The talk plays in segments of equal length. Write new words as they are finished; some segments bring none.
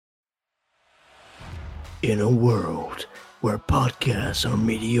In a world where podcasts are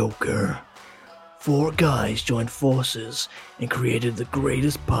mediocre, four guys joined forces and created the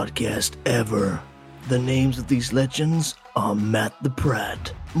greatest podcast ever. The names of these legends are Matt the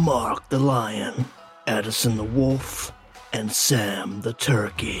Prat, Mark the Lion, Addison the Wolf, and Sam the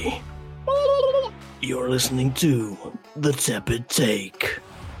Turkey. You're listening to The Tepid Take.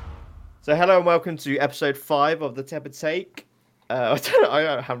 So hello and welcome to episode 5 of The Tepid Take.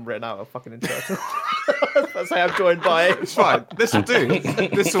 I haven't written out a fucking intro. Let's say I'm joined by... It's fine. This will do.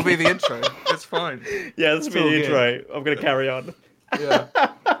 This will be the intro. It's fine. Yeah, this will be the intro. I'm going to carry on. Yeah.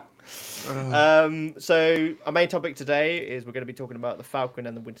 So our main topic today is we're going to be talking about the Falcon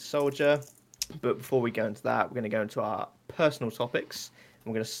and the Winter Soldier. But before we go into that, we're going to go into our personal topics.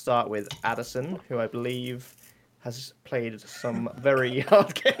 We're going to start with Addison, who I believe has played some very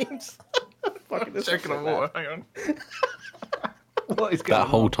hard games. Fucking this Drinking on water. Hang on. What is going That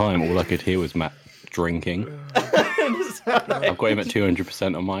whole time, all I could hear was Matt drinking. I've got him at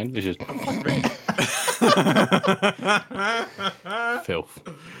 200% on mine. It's just filth.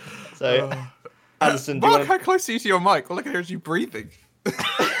 So, Addison, do you Mark, want how close are you to your mic? All I can hear is you breathing.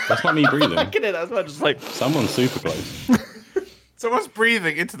 That's not me breathing. Look at it, that's not just like... Someone's super close. Someone's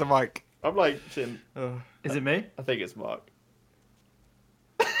breathing into the mic. I'm like, Tim. Is it me? I think it's Mark.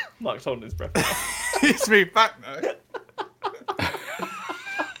 Mark's holding his breath. It's me back now.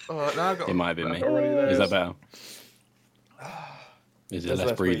 Now I've got It might have been me. already there. Is that better? Is it That's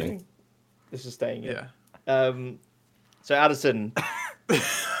less breathing? This is staying in. Yeah. So, Addison, do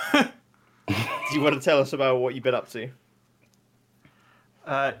you want to tell us about what you've been up to?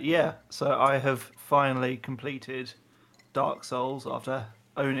 Yeah, so I have finally completed Dark Souls after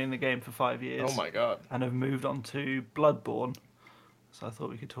owning the game for 5 years. Oh my god. And have moved on to Bloodborne. So I thought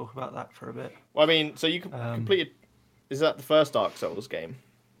we could talk about that for a bit. Well, I mean, so you completed... Is that the first Dark Souls game?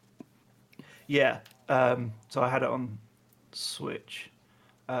 Yeah, so I had it on Switch.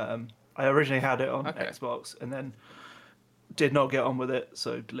 I originally had it on Xbox and then did not get on with it,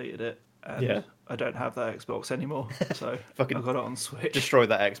 so deleted it. And I don't have that Xbox anymore, so I got it on Switch. Destroyed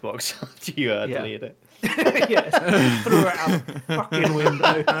that Xbox after you deleted it. Yes, threw it out the fucking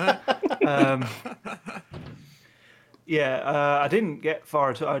window. I didn't get far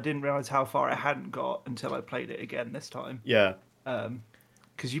at all. I didn't realise how far I hadn't got until I played it again this time. Yeah.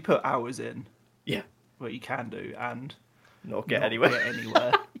 Because you put hours in. Yeah. What you can do and Not get not anywhere. get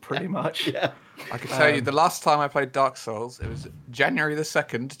anywhere, pretty much. Yeah. I can tell you the last time I played Dark Souls, it was January the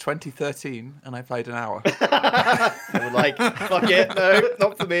 2nd, 2013, and I played an hour. I was like, fuck it, no,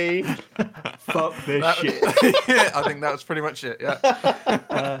 not for me. Fuck this shit. Yeah, I think that was pretty much it, yeah.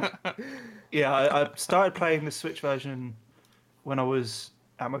 I started playing the Switch version when I was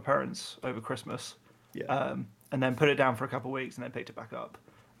at my parents' over Christmas. Yeah. And then put it down for a couple of weeks and then picked it back up.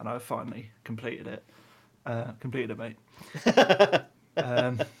 And I finally completed it. Mate.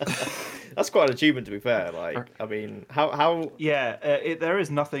 That's quite an achievement, to be fair. Like, I mean, how... Yeah, there is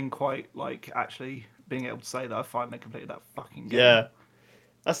nothing quite like actually being able to say that I finally completed that fucking game. Yeah.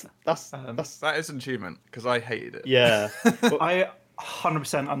 That's That is an achievement, because I hated it. yeah. I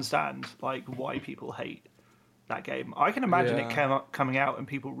 100% understand like why people hate that game. I can imagine it coming out and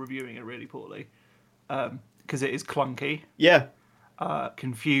people reviewing it really poorly. Because it is clunky, Yeah.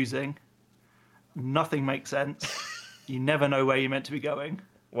 confusing, nothing makes sense. You never know where you're meant to be going,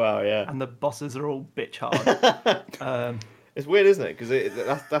 Wow, yeah. and the bosses are all bitch hard. It's weird, isn't it? Because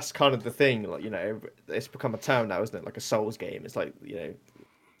that's kind of the thing. Like, you know, it's become a term now, isn't it? Like a Souls game. It's like, you know,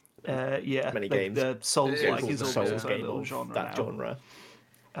 many games. The Souls-like called is the also Souls a game little of genre that now. genre.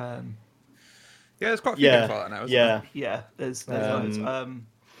 Yeah, there's quite a few games like that now, isn't there? Yeah, there's loads.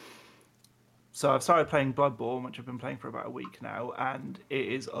 So I've started playing Bloodborne, which I've been playing for about a week now, and it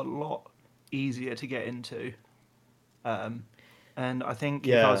is a lot easier to get into. And I think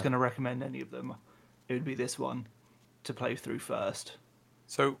if I was going to recommend any of them, it would be this one to play through first.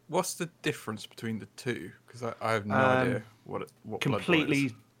 So what's the difference between the two? Because I have no idea what Completely Bloodborne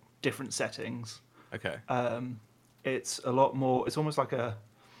is. different settings. Okay. It's a lot more. It's almost like a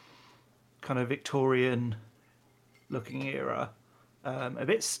kind of Victorian looking era, a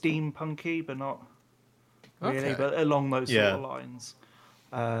bit steampunky, but not really. Okay. But along those sort of lines,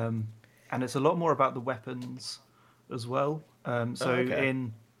 and it's a lot more about the weapons as well.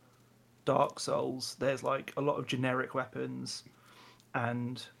 In Dark Souls, there's like a lot of generic weapons,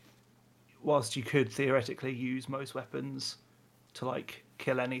 and whilst you could theoretically use most weapons to like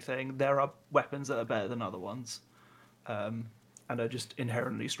kill anything, there are weapons that are better than other ones, and are just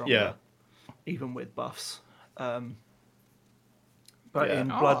inherently stronger, even with buffs. But in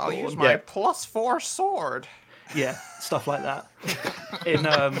Bloodborne, I'll use my +4 sword. yeah, stuff like that.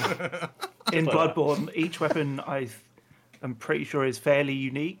 in Bloodborne, each weapon I'm pretty sure is fairly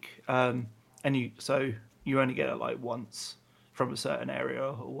unique, and you only get it like once from a certain area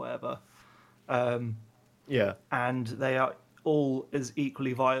or whatever. Yeah. And they are all as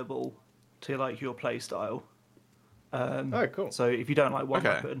equally viable to like your play style. Oh, cool. So if you don't like one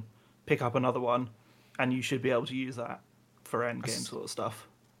weapon, pick up another one, and you should be able to use that for end game sort of stuff.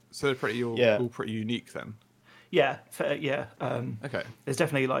 So they're pretty all pretty unique then. Yeah, yeah. Okay. There's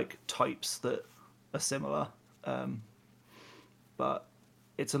definitely like types that are similar, but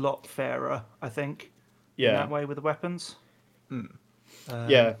it's a lot fairer, I think. In that way with the weapons.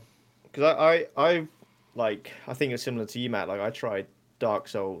 Yeah, because I think it's similar to you, Matt. Like I tried Dark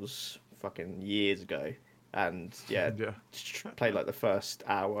Souls fucking years ago, and played like the first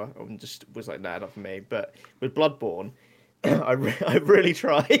hour and just was like, nah, not for me. But with Bloodborne, I really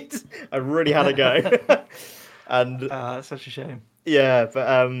tried. I really had a go, and that's such a shame. Yeah, but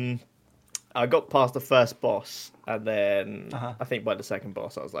I got past the first boss, and then I think by the second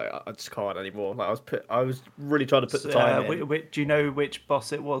boss, I was like, I just can't anymore. Like I was really trying to put the time in. Do you know which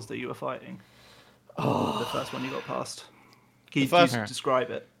boss it was that you were fighting? The first one you got past. Can you describe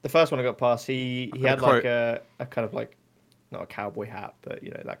it? The first one I got past, he had like a kind of like, not a cowboy hat, but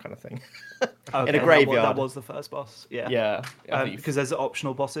you know, that kind of thing. In a graveyard. That was the first boss. Yeah. Yeah. Because there's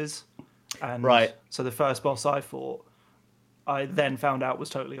optional bosses. And right. So the first boss I fought, I then found out was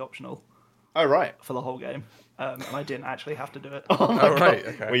totally optional. Oh, right. For the whole game. And I didn't actually have to do it. Oh, right.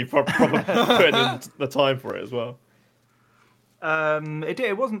 Okay. Well, you probably put in the time for it as well.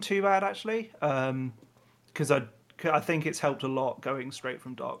 It wasn't too bad, actually. Because I think it's helped a lot going straight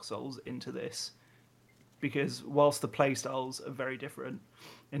from Dark Souls into this. Because whilst the playstyles are very different,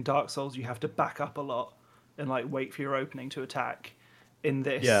 in Dark Souls you have to back up a lot and like wait for your opening to attack. In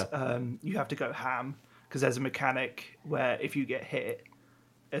this, you have to go ham, because there's a mechanic where if you get hit,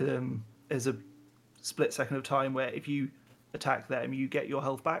 there's a split second of time where if you attack them, you get your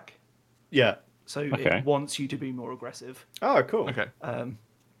health back. Yeah. So it wants you to be more aggressive. Oh, cool. Okay.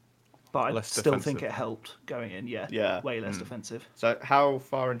 But I still think it helped going in. Yeah. Way less defensive. So how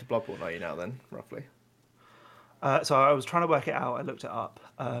far into Bloodborne are you now then, roughly? So I was trying to work it out. I looked it up,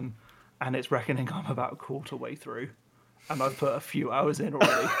 and it's reckoning I'm about a quarter way through. And I've put a few hours in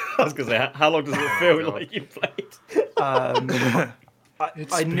already. I was going to say, how long does it feel like you played?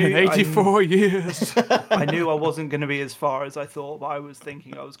 It's been 84 years. I knew I wasn't going to be as far as I thought, but I was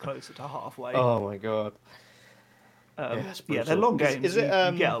thinking I was closer to halfway. Oh my god. They're long games. You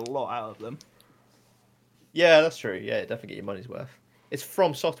get a lot out of them. Yeah, that's true. Yeah, definitely get your money's worth. It's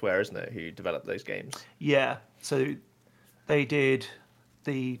From Software, isn't it, who developed those games? Yeah, so they did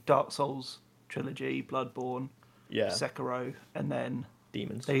the Dark Souls trilogy, Bloodborne, Sekiro, and then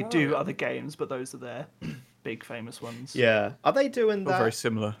Demons. They do other games, but those are their big famous ones. Yeah. Are they doing that? Very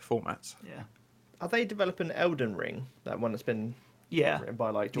similar formats. Yeah. Are they developing Elden Ring? That one that's been written by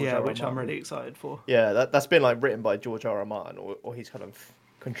like George R. R. which Martin? I'm really excited for. Yeah, that's been like written by George R. R. Martin, or he's kind of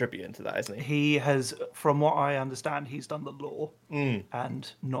contributing to that, isn't he? He has, from what I understand, he's done the lore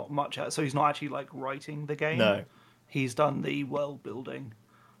and not much. So he's not actually like writing the game. No. He's done the world building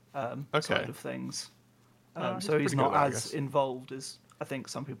side of things. So he's not as involved as I think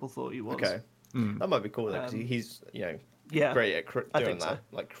some people thought he was. Okay. That might be cool though, because he's great at doing that,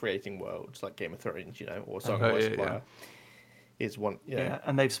 like creating worlds, like Game of Thrones, or Song of Ice and Fire. Is one,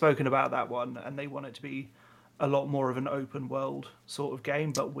 and they've spoken about that one, and they want it to be a lot more of an open world sort of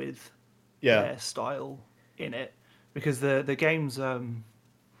game, but with their style in it, because the game's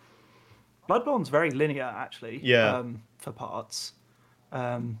Bloodborne's very linear actually, for parts,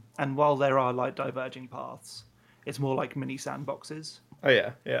 and while there are like diverging paths, it's more like mini sandboxes. Oh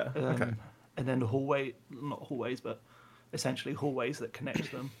yeah. And then not hallways, but essentially hallways that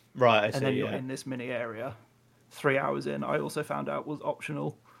connect them. Right, I see. And then you're in this mini area. 3 hours in, I also found out was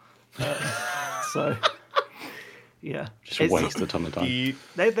optional. So, yeah. Just waste a ton of time.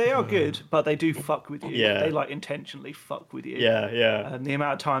 They are good, but they do fuck with you. Yeah. They like intentionally fuck with you. Yeah. And the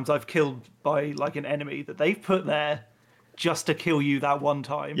amount of times I've killed by like an enemy that they've put there just to kill you that one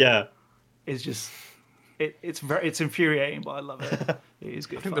time. Yeah. Is just... It's infuriating, but I love it. It is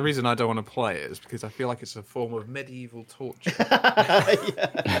good. I think the reason I don't want to play it is because I feel like it's a form of medieval torture.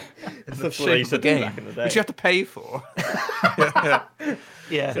 It's the shape of the game, back in the day. Which you have to pay for. Yeah.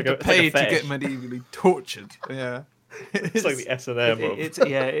 You have to pay to get medievally tortured. Yeah. It's like the S&M. It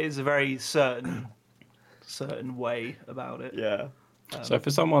is a very certain way about it. Yeah. So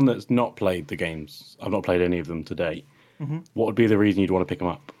for someone that's not played the games, I've not played any of them today. What would be the reason you'd want to pick them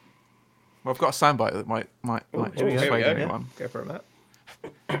up? Well, I've got a soundbite that might persuade anyone. Go for it, Matt.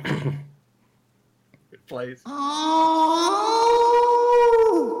 It plays.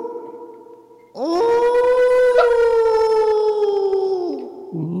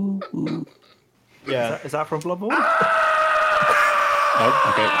 Is that from Bloodborne?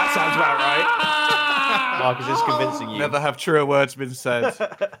 Oh, okay. That sounds about right. Mark, is this convincing you? Never have truer words been said.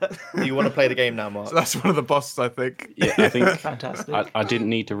 Do you want to play the game now, Mark? So that's one of the bosses, I think. Yeah, I think Fantastic. I didn't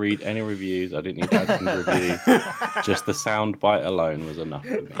need to read any reviews. I didn't need Addison's review. Just the sound bite alone was enough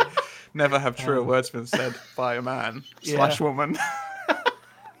for me. Never have truer words been said by a man / woman.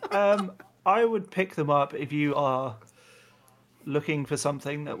 I would pick them up if you are looking for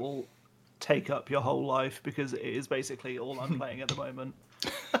something that will take up your whole life, because it is basically all I'm playing at the moment.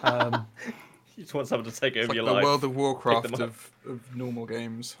 You just want someone to take over Like your the life. World of Warcraft them of normal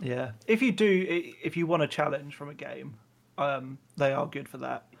games. Yeah. If you want a challenge from a game, they are good for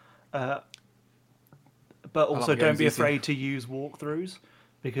that. But also like don't games be easy. afraid to use walkthroughs,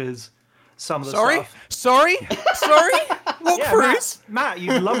 because some of the Sorry? stuff... Sorry? Walkthroughs? Matt,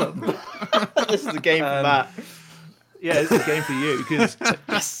 you love them. This is the game for Matt. Yeah, it's a game for you,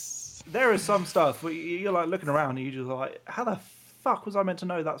 because there is some stuff where you're like looking around and you're just like, how the fuck was I meant to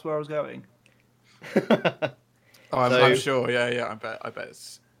know that's where I was going? I'm sure. Yeah. I bet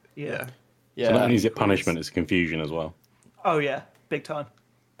it's... Yeah. Yeah. So not only is it punishment, it's confusion as well. Oh yeah, big time.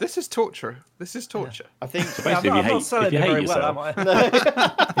 This is torture. I think Basically, I'm if you not selling hate it very yourself, well, am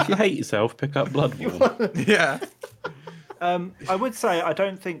I? if you hate yourself, pick up Bloodborne. Yeah. I would say I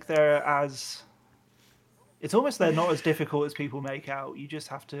don't think they're as... It's almost they're not as difficult as people make out. You just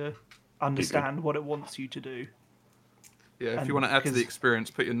have to understand what it wants you to do. Yeah, if And you want to add to the because- experience,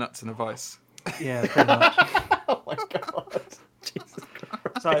 put your nuts in a vice. Yeah, pretty much. oh my god. Jesus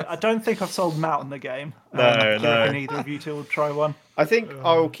Christ. So I don't think I've sold Matt on the game. No, Do you no. reckon either of you two will try one? I think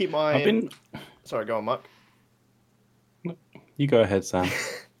I'll keep my... I've been. Sorry, go on, Mark. You go ahead, Sam.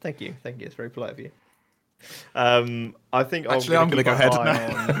 Thank you. It's very polite of you. I think Actually, I'm going to go ahead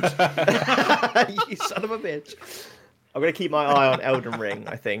now. You son of a bitch. I'm going to keep my eye on Elden Ring,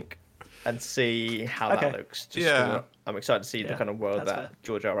 I think, and see how that Okay. looks. Yeah. I'm excited to see the Yeah, kind of world that's that fair.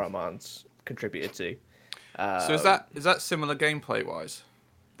 George R. R. Martin's contributed to. So is that similar gameplay wise?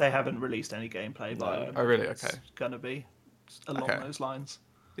 They haven't released any gameplay, but Oh, really? it's Okay. going to be along Okay. those lines.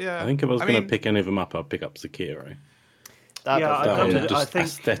 Yeah. I think if I was going mean, to pick any of them up, I'd pick up Sekiro. That Yeah, does I That don't one know. just I think-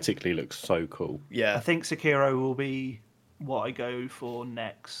 aesthetically looks so cool. Yeah. I think Sekiro will be what I go for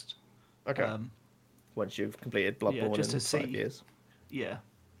next. Okay. Once You've completed Bloodborne just in to 5 see. years. Yeah.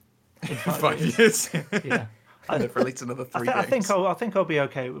 5 years. Yeah. They've released another 3 I games. think I'll be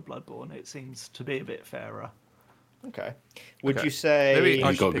okay with Bloodborne. It seems to be a bit fairer. Okay. Would Okay. you say... Maybe I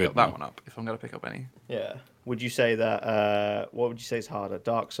You should got pick good up that one. one up if I'm going to pick up any. Yeah. Would you say that... what would you say is harder,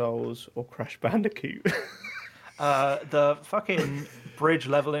 Dark Souls or Crash Bandicoot? The fucking bridge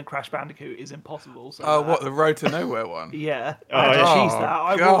level in Crash Bandicoot is impossible. So Oh, what, the Road to Nowhere one? Yeah. Oh, I had to yeah. cheese that.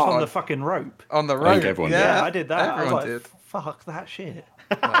 I walked on God. the fucking rope. On the think road. everyone yeah, Yeah, I did that. Everyone I was like, did. fuck that shit.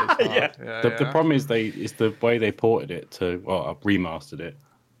 That is hard. Yeah. The problem is the way they ported it to, remastered it,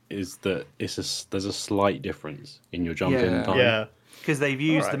 is that there's a slight difference in your jump in Yeah. time. Yeah. Because they've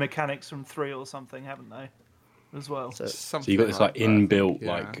used Alright. the mechanics from 3 or something, haven't they? As well. So, So you got this like that, inbuilt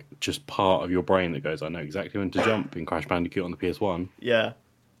yeah. like just part of your brain that goes, I know exactly when to jump in Crash Bandicoot on the PS1. yeah.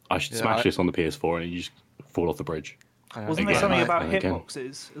 I should Yeah, smash this on the PS4 and you just fall off the bridge. Wasn't there Again. something about And again.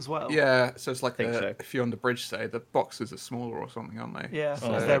 hitboxes as well? Yeah, so it's like Think so. if you're on the bridge, say the boxes are smaller or something, aren't they? Yeah, So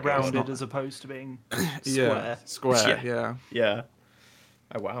because they're it's rounded not- as opposed to being Yeah, square. square. Yeah. Yeah. Yeah.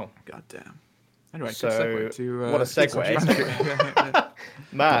 Oh, wow. God damn. Anyway, So, good segue to, what a segue. yeah.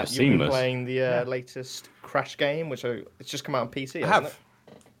 Matt, was you've been seamless. playing the latest Crash game, which it's just come out on PC, I hasn't have.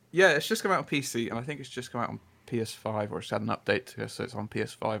 it? Yeah, it's just come out on PC, and I think it's just come out on PS5, or it's had an update to it, so it's on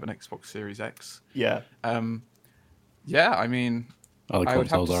PS5 and Xbox Series X. Yeah. Yeah, I mean, Other I would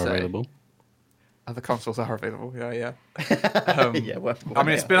have consoles to are say- available. other consoles are available. Yeah. Yeah, well, I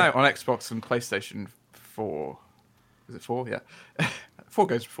mean, it's been out on Xbox and PlayStation 4. Is it 4? Yeah. 4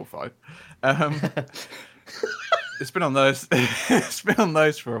 goes before 5. It's been on those. It's been on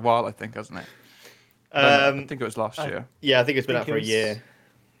those for a while, I think, hasn't it? I think it was last year. Yeah, I think it's been out think for it a was- year.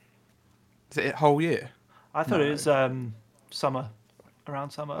 Is it a whole year? I thought it was summer,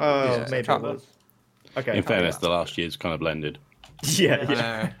 around summer. Oh, Yeah, maybe it can't- was. Okay. In fairness, the last year's kind of blended. Yeah, Yeah.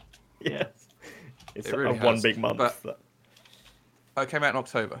 yeah. Yeah. It's It really one has, big month. but- It came out in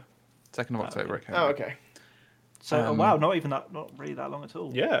October. 2nd of October it came Oh, out. okay. So wow, not really that long at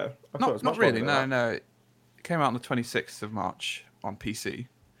all. Yeah. I thought it was Not much really, longer than no, that. no. It came out on the 26th of March on PC.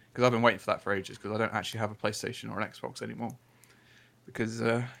 Because I've been waiting for that for ages, because I don't actually have a PlayStation or an Xbox anymore. Because,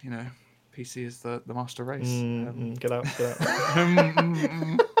 PC is the master race. Get out.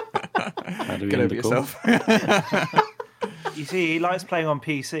 How do we Get end over the call? yourself. You see, he likes playing on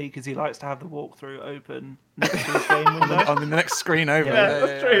PC because he likes to have the walkthrough open next to his game window. On the next screen over. Yeah,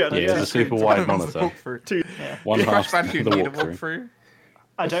 that's true. Yeah, it's a super wide monitor. Walkthrough. Yeah. One Does half Crash the Bandicoot need a walkthrough. walkthrough?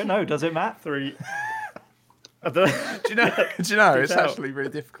 I don't know. Does it, Matt? 3. I don't know. Do you know? It's out. actually really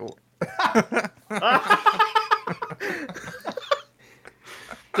difficult.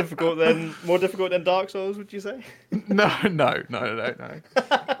 More difficult than Dark Souls, would you say? No. No.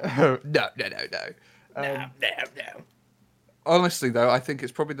 Honestly, though, I think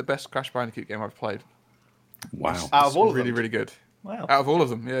it's probably the best Crash Bandicoot game I've played. Wow. Out of all of really, them? really good. Wow. Out of all of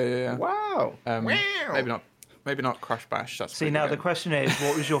them, yeah. Wow. Maybe not Crash Bash. That's See, now the question is,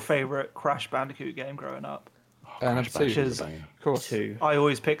 what was your favourite Crash Bandicoot game growing up? number Crash Bash 2, is a banger. of course. 2. I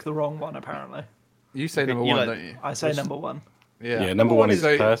always pick the wrong one, apparently. You say number You 1, like- don't you? I say number 1. Yeah, number one is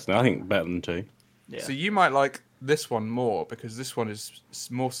So- personally, I think, better than 2. Yeah. So you might like this one more because this one is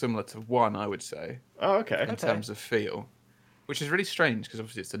more similar to 1, I would say, Oh, okay. in terms of feel, which is really strange because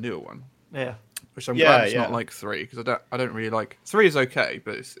obviously it's the newer one. Yeah. Which I'm Yeah, glad it's yeah. not like 3 because I don't really like 3 is okay,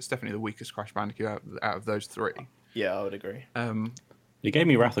 but it's definitely the weakest Crash Bandicoot out of those 3. Yeah, I would agree. It gave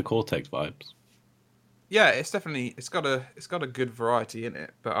me Wrath of Cortex vibes. Yeah, it's got a good variety in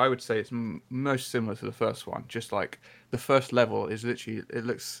it, but I would say it's most similar to the first one. Just like the first level is literally,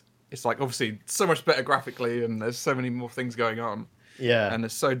 it's like obviously so much better graphically, and there's so many more things going on, Yeah. and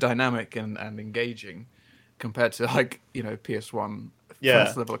it's so dynamic and engaging compared to like PS1 Yeah.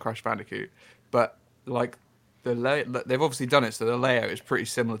 first level of Crash Bandicoot. But like they've obviously done it, so the layout is pretty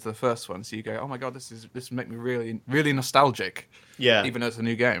similar to the first one. So you go, oh my god, this make me really really nostalgic. Yeah. Even though it's a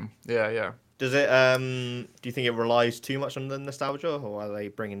new game. Yeah. Does it? Do you think it relies too much on the nostalgia, or are they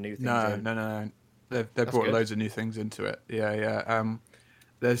bringing new things in? No. They've brought good. loads of new things into it. Yeah.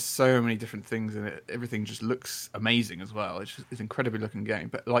 There's so many different things in it. Everything just looks amazing as well. It's an incredibly looking game.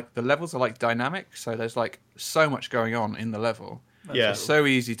 But like the levels are like dynamic, so there's like so much going on in the level. Yeah. It's so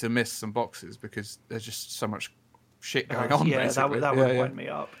easy to miss some boxes because there's just so much shit going on. Yeah, basically. that would wind me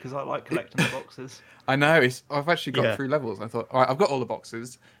up because I like collecting the boxes. I know. I've actually got Yeah. through levels. And I thought, all right, I've got all the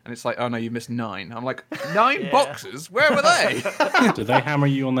boxes, and it's like, oh no, you missed 9. I'm like, 9 Yeah. boxes? Where were they? Did they hammer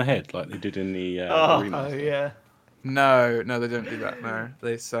you on the head like they did in the Oh remaster? yeah. No, they don't do that. No,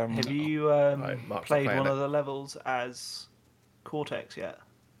 they Have you Mark's played not playing one it. of the levels as Cortex yet?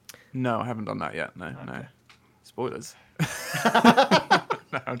 No, I haven't done that yet. No. Okay. Spoilers.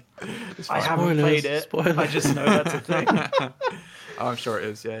 No, it's I fine. haven't Spoilers, played it. spoilers. I just know that's a thing. Oh, I'm sure it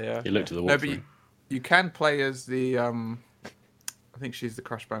is. Yeah. You looked at the No, but walkthrough. you can play as the. I think she's the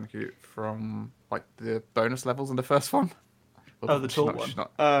Crash Bandicoot from like the bonus levels in the first one. Oh, the she's tall not- one. she's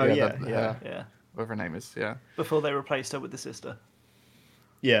not- Oh, yeah, the- yeah. Yeah. whatever her name is. Yeah. Before they replaced her with the sister.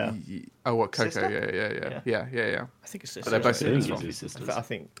 Yeah. Oh, what Coco? Sister? Yeah. I think it's But they're both I in think this it's one. his sisters. I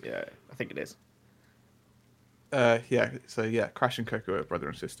think it is. Yeah. So yeah, Crash and Coco are brother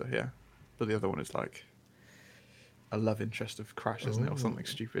and sister. Yeah, but the other one is like a love interest of Crash, isn't it, or something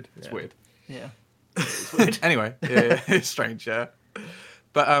stupid? It's Yeah. weird. Yeah. Anyway, yeah, it's strange, yeah.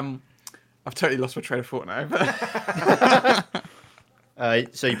 But I've totally lost my train of thought now.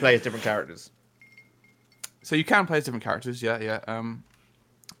 So you play as different characters. So you can play as different characters, yeah.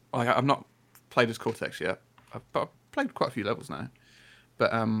 Like I've not played as Cortex yet, but I've played quite a few levels now.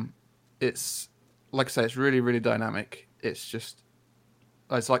 But it's like I say, it's really, really dynamic. It's just,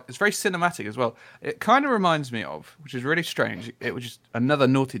 it's very cinematic as well. It kind of reminds me of, which is really strange. It was just another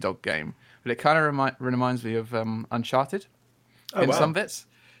Naughty Dog game, but it kind of reminds me of Uncharted in wow. some bits,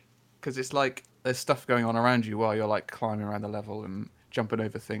 because it's like there's stuff going on around you while you're like climbing around the level and jumping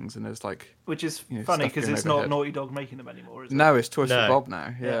over things, and there's like Which is You know, funny stuff because going it's not overhead. Naughty Dog making them anymore, is it? no, it's Toys No. for Bob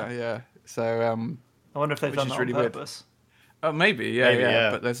now. Yeah. Yeah. So I wonder if they've which done is that really on weird. purpose. oh maybe, yeah. Maybe,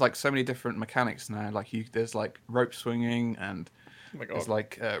 yeah. But there's like so many different mechanics now. Like there's like rope swinging and Oh my there's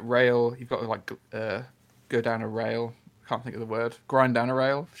like rail. You've got to like go down a rail. Can't think of the word. Grind down a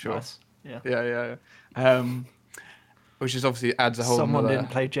rail. Sure. Nice. Yeah. Yeah. Which is obviously adds a whole. Someone nother-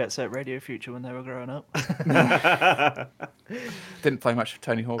 didn't play Jet Set Radio Future when they were growing up. Didn't play much of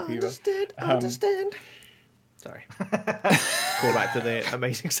Tony Hawk either. Understand. Sorry. Call back to the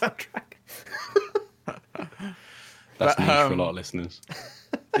amazing soundtrack. That's But, niche for a lot of listeners.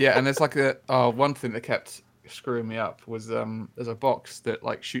 Yeah, and there's like one thing that kept screwing me up was there's a box that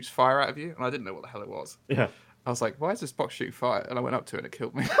like shoots fire out of you, and I didn't know what the hell it was. Yeah. I was like, why is this box shooting fire? And I went up to it and it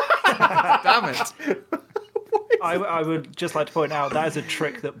killed me. Damn it. I would just like to point out that is a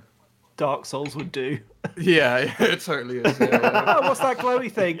trick that Dark Souls would do. Yeah, it totally is. Yeah. Oh, what's that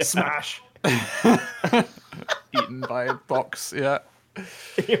glowy thing? Smash. Eaten by a box, yeah.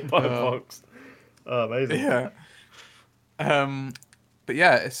 By a box. Oh, amazing. Yeah. But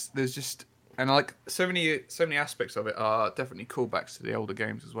yeah, there's just and like so many aspects of it are definitely callbacks to the older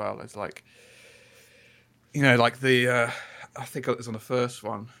games as well. It's like, like the I think it was on the first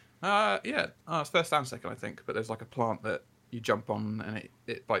one. It's first and second, I think. But there's like a plant that you jump on and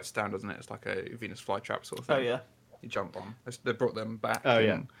it bites down, doesn't it? It's like a Venus flytrap sort of thing. Oh yeah. You jump on. They brought them back. Oh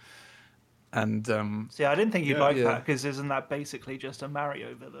yeah. And See, I didn't think you'd like yeah. that because isn't that basically just a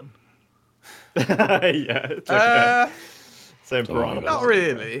Mario villain? Yeah. It's like same piranha. not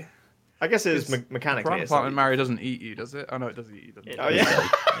really. I guess it is mechanically. Piranha plant in Mario doesn't eat you, does it? Oh no, it does eat you, doesn't it? Oh yeah.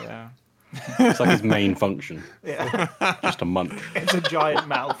 Yeah. It's like his main function. Yeah. Just a munch. It's a giant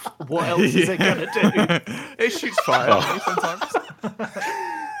mouth. What else is it going to do? It shoots fire sometimes.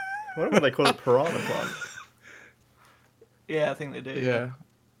 I wonder what they call it, piranha plant. Yeah, I think they do.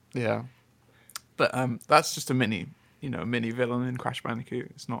 Yeah. But that's just a mini villain in Crash Bandicoot.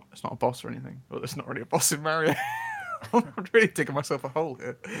 It's not a boss or anything. Well, it's not really a boss in Mario. I'm really digging myself a hole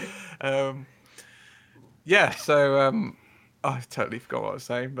here. So I totally forgot what I was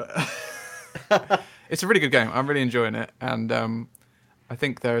saying, but it's a really good game. I'm really enjoying it, and I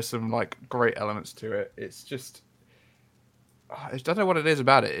think there are some like great elements to it. It's just I don't know what it is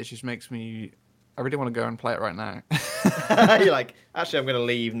about it. It just makes me. I really want to go and play it right now. You're like, actually, I'm going to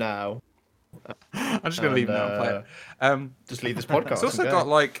leave now. I'm just going to leave now and play it. Just leave this podcast. It's also got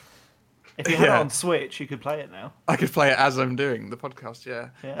like. If you had it on Switch, you could play it now. I could play it as I'm doing the podcast. Yeah.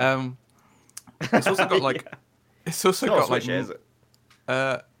 It's also got like. Yeah. It's also Not got Switch, like. is it?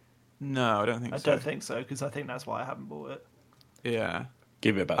 No, I don't think so. I don't think so because I think that's why I haven't bought it. Yeah.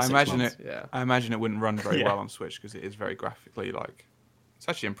 Give it about I 6 imagine months. it. Yeah. I imagine it wouldn't run very Yeah. well on Switch because it is very graphically like. It's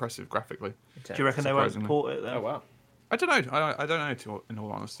actually impressive graphically. Do you reckon they won't Surprisingly. port it then? Oh wow. I don't know. I don't know. In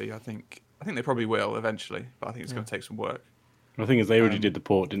all honesty, I think they probably will eventually, but I think it's going to take some work. The thing is, they already did the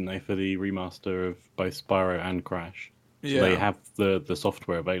port, didn't they, for the remaster of both Spyro and Crash? So they have the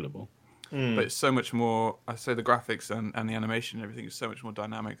software available. But it's so much more. I say the graphics and the animation and everything is so much more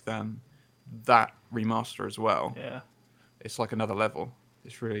dynamic than that remaster as well. Yeah. It's like another level.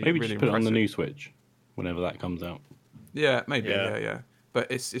 It's really Maybe really just put it on the impressive. new Switch whenever that comes out. Yeah, maybe. Yeah. Yeah. But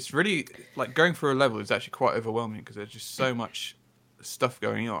it's really like going through a level is actually quite overwhelming because there's just so much stuff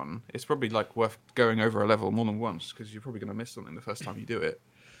going on. It's probably like worth going over a level more than once because you're probably going to miss something the first time you do it.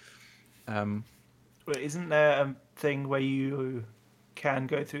 But isn't there a thing where you can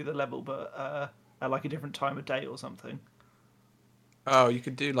go through the level but at like a different time of day or something? Oh, you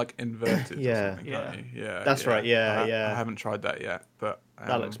could do like inverted. Yeah. Or something, can't you? Yeah. That's right, yeah, yeah. I haven't tried that yet, but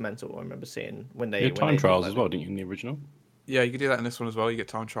That looks mental. I remember seeing when they You had when time they- trials as well, didn't you, in the original? Yeah, you can do that in this one as well. You get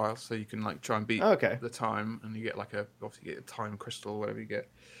time trials, so you can like try and beat Okay. the time, and you get like obviously you get a time crystal, whatever you get.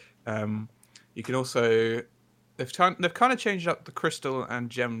 You can also they've kind of changed up the crystal and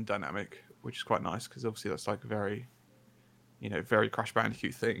gem dynamic, which is quite nice because obviously that's like a very, very Crash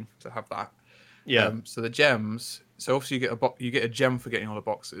Bandicoot thing to have that. Yeah. So the gems. So obviously you get a gem for getting all the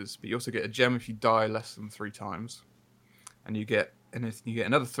boxes, but you also get a gem if you die less than 3 times, and you get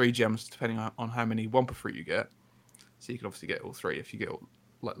another 3 gems depending on how many Wumpa fruit you get. So you can obviously get all 3 if you get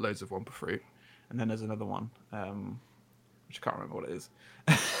like loads of Wumpa fruit, and then there's another one, which I can't remember what it is.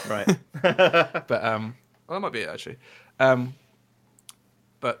 Right. But well, that might be it actually.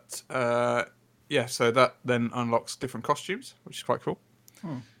 So that then unlocks different costumes, which is quite cool.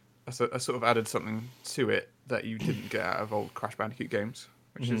 I sort of added something to it that you didn't get out of old Crash Bandicoot games,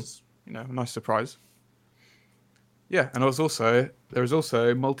 which is a nice surprise. Yeah, and there is also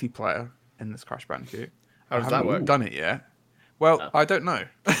multiplayer in this Crash Bandicoot. How does I that haven't work? done it yet. Well, I don't know.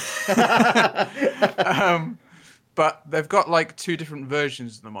 But they've got like 2 different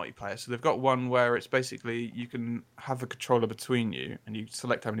versions of the multiplayer. So they've got one where it's basically you can have a controller between you and you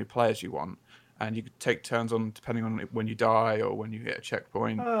select how many players you want. And you could take turns on depending on when you die or when you hit a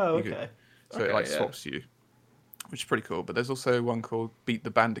checkpoint. Oh, You could- okay. so it like swaps you, which is pretty cool. But there's also one called Beat the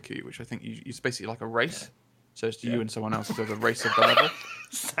Bandicoot, which I think it's basically like a race. So it's you and someone else does a race of the level.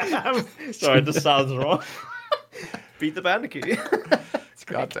 Sorry, this sounds wrong. Beat the Bandicoot.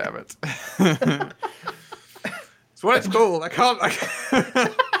 God damn it. It's what it's called. I can't.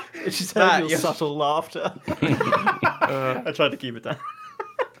 It's just That, heard your yeah. subtle laughter. I tried to keep it down.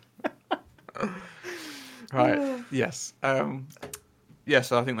 Right. Yes. So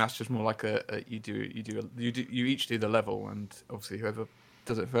I think that's just more like you each do the level, and obviously whoever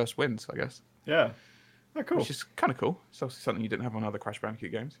does it first wins, I guess. Yeah. Oh, cool. Which is kind of cool. It's obviously something you didn't have on other Crash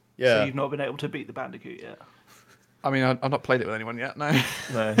Bandicoot games. Yeah. So you've not been able to beat the Bandicoot yet. I mean, I've not played it with anyone yet. No.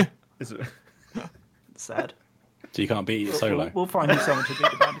 No. Is it? Sad. So you can't beat it solo. We'll find you someone to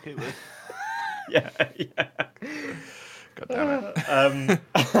beat the Bandicoot with. Yeah. God damn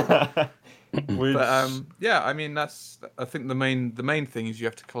it. But yeah, I mean I think the main thing is you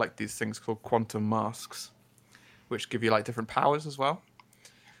have to collect these things called quantum masks, which give you like different powers as well.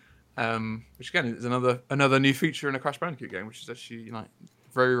 Which again is another new feature in a Crash Bandicoot game, which is actually like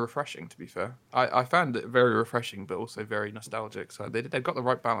very refreshing. To be fair, I found it very refreshing, but also very nostalgic. So they've got the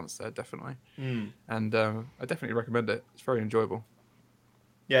right balance there, definitely. And I definitely recommend it. It's very enjoyable.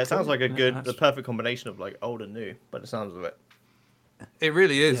 Yeah, it sounds like the perfect combination of like old and new, by the sounds of it. It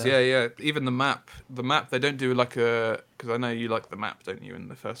really is, yeah. Even the map, they don't do like because I know you like the map, don't you, in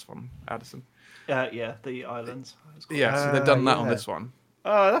the first one, Addison? Yeah, the islands. Yeah, so they've done that on this one.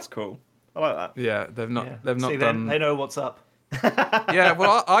 Oh, that's cool. I like that. Yeah, they've not done. They know what's up. Yeah,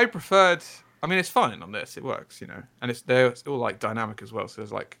 well, I preferred. I mean, it's fine on this; it works, and they're all like dynamic as well. So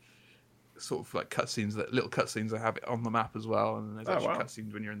there's like sort of like little cutscenes that have it on the map as well, and there's actually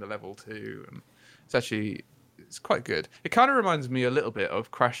cutscenes when you're in the level too, and it's quite good. It kind of reminds me a little bit of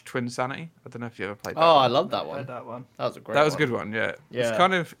Crash Twin Sanity. I don't know if you ever played that. Oh, I love that one. That one. That was a great. That was a good one. Yeah.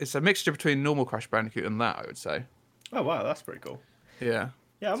 It's a mixture between normal Crash Bandicoot and that, I would say. Oh wow, that's pretty cool. Yeah.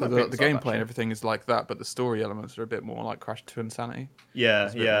 Yeah, so the gameplay and everything is like that, but the story elements are a bit more like Crash Twin Sanity. Yeah,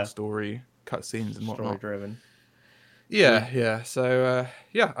 it's a bit more story, cutscenes and whatnot. Story driven. Yeah. So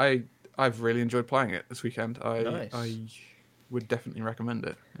I've really enjoyed playing it this weekend. Nice. I would definitely recommend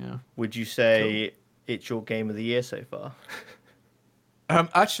it. Yeah. Would you say it's your game of the year so far?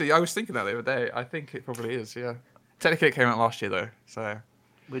 Actually, I was thinking that the other day. I think it probably is. Yeah. Technically, it came out last year though. So.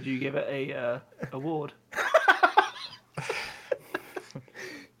 Would you give it a award?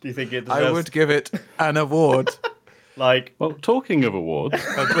 Do you think it deserves... I would give it an award. Well, talking of awards...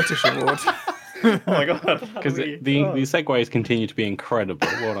 A British award. Oh my god. Because the segues continue to be incredible.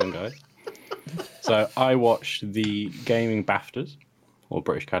 Well done, guys. So I watched the Gaming BAFTAs, or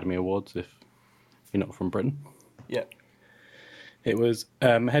British Academy Awards if you're not from Britain. Yeah. It was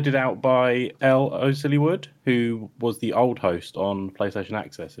headed out by Elle Oseleywood, who was the old host on PlayStation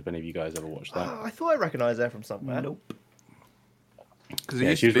Access, if any of you guys ever watched that. I thought I recognised her from somewhere. Nope.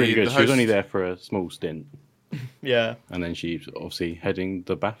 Yeah, she was really good. She was only there for a small stint. Yeah. And then she's obviously heading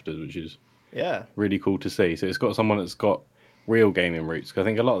the BAFTAs, which is really cool to see. So it's got someone that's got real gaming roots. 'Cause I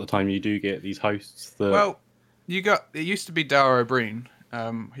think a lot of the time you do get these hosts that... Well, it used to be Dara O'Brien.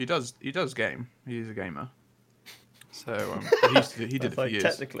 He does game. He's a gamer. So he did it for years.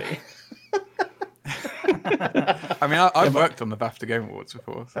 Technically. I mean, I've worked on the BAFTA Game Awards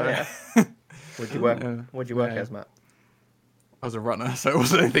before. So. Oh, yeah. What'd you work as, Matt? I was a runner, so it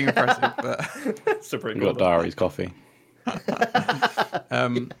wasn't anything impressive. But it's a pretty cool. Got Dari's coffee. So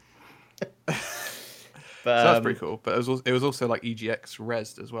that's pretty cool. But it was also like EGX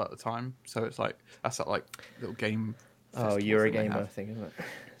Resd as well at the time. So it's like that's that like little game. Oh, Eurogamer thing, isn't it?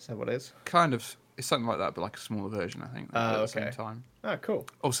 Is that what it is? Kind of. It's something like that, but like a smaller version, I think. At the same time. Oh, cool.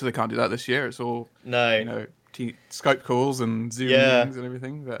 Also, they can't do that this year. It's all no, Skype calls and Zoom meetings and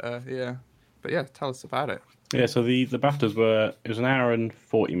everything. But but tell us about it. Yeah, so the BAFTAs it was an hour and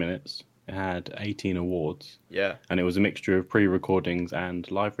 40 minutes. It had 18 awards. Yeah. And it was a mixture of pre-recordings and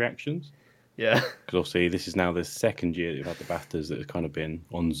live reactions. Yeah. Because obviously this is now the second year that we've had the BAFTAs that have kind of been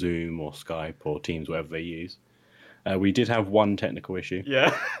on Zoom or Skype or Teams, whatever they use. We did have one technical issue.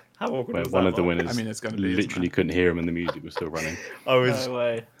 Yeah. How awkward was that? One of the winners it's going to be, literally couldn't hear him and the music was still running. No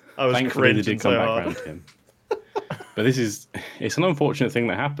way. I was Thankfully, they did come back hard. around to him. But it's an unfortunate thing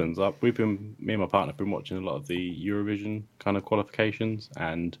that happens. Me and my partner have been watching a lot of the Eurovision kind of qualifications,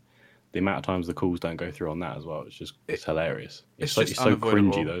 and the amount of times the calls don't go through on that as well. It's hilarious. It's so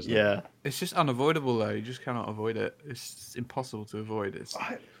cringy though, isn't it? It's just unavoidable though. You just cannot avoid it. It's impossible to avoid.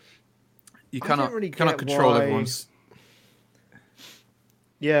 You cannot control everyone's.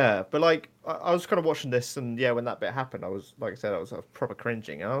 Yeah, but like I was kind of watching this, and when that bit happened, I was like I said, I was proper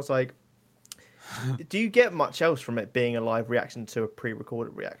cringing, and I was like, do you get much else from it being a live reaction to a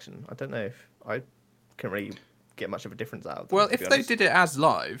pre-recorded reaction? I don't know if I can really get much of a difference out of them. Well, if they did it as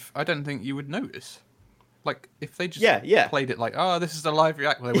live, I don't think you would notice. Like if they just played it like, oh, this is a live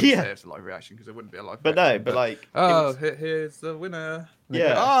reaction. Well, they wouldn't say it's a live reaction because it wouldn't be a live. But reaction. But like, here's the winner.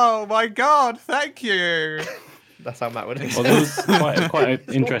 Yeah. Oh my God! Thank you. That's how Matt would. Well, there was quite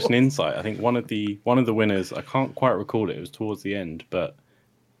an interesting insight. I think one of the winners, I can't quite recall it. It was towards the end, but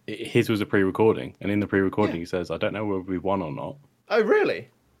his was a pre-recording, and in the pre-recording he says, "I don't know whether we won or not." Oh, really?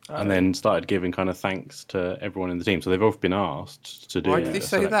 And then started giving kind of thanks to everyone in the team. So they've both been asked to do. Why did he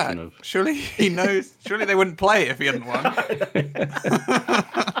say that? Surely he knows. Surely they wouldn't play it if he hadn't won.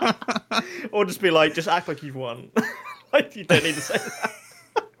 Or just be like, just act like you've won. Like you don't need to say that.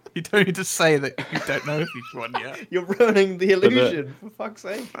 You don't need to say that you don't know if you've won yet. You're ruining the illusion, for fuck's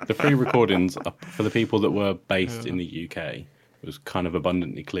sake. The pre-recordings, for the people that were based in the UK, it was kind of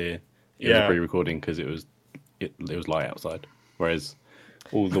abundantly clear it was a pre-recording because it was light outside. Whereas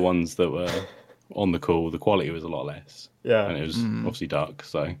all the ones that were on the call, the quality was a lot less. Yeah. And it was obviously dark,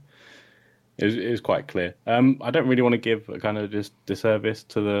 so it was quite clear. I don't really want to give a kind of disservice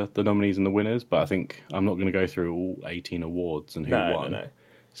to the nominees and the winners, but I think I'm not going to go through all 18 awards and who won. No.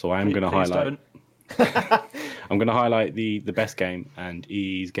 So I am going to highlight. Don't. I'm going to highlight the best game and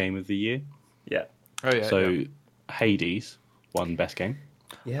EE's game of the year. Yeah. Oh yeah. So Hades won best game.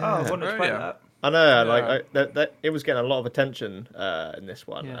 Yeah. Oh, I wanted to play yeah. that. I know, Yeah. that it was getting a lot of attention in this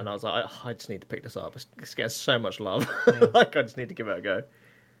one, Yeah. and I was like, I just need to pick this up. It's getting so much love. Like, I just need to give it a go.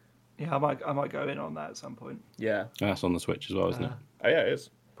 Yeah, I might go in on that at some point. Yeah. That's on the Switch as well, isn't it? Oh yeah, it is.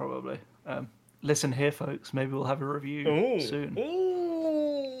 Probably. Listen here, folks. Maybe we'll have a review soon.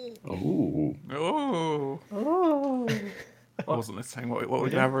 Ooh. Ooh. Oh. I wasn't listening. What we're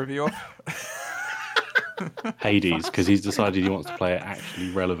gonna have a review of? Hades, because he's decided he wants to play an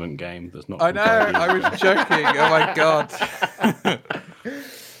actually relevant game that's not. I know. I was joking. Oh my god.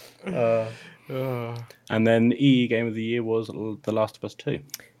 And then EE game of the year was The Last of Us 2,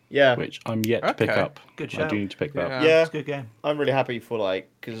 Yeah. which I'm yet to pick Okay. up. Good I shout. do need to pick that up. Yeah. It's a good game. I'm really happy for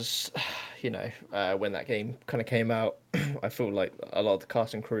because when that game kind of came out, I feel like a lot of the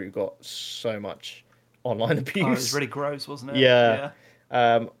cast and crew got so much online abuse. Oh, it was really gross, wasn't it? Yeah.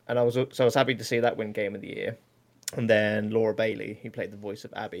 And I was happy to see that win Game of the Year. And then Laura Bailey, who played the voice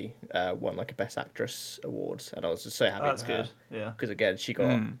of Abby, won a Best Actress award, and I was just so happy. That's good. Yeah. Because again, she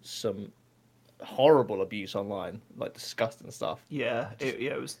got some horrible abuse online, like disgusting stuff. Yeah.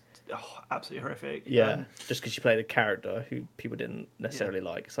 It was absolutely horrific. Yeah, just because she played a character who people didn't necessarily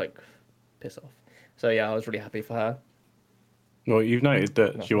like. It's like piss off. So yeah, I was really happy for her. Well, you've noted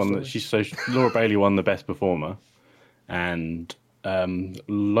that she won. Laura Bailey won the best performer, and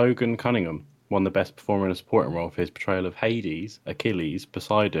Logan Cunningham won the best performer in a supporting role for his portrayal of Hades, Achilles,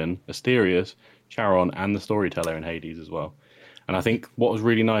 Poseidon, Asterius, Charon, and the storyteller in Hades as well. And I think what was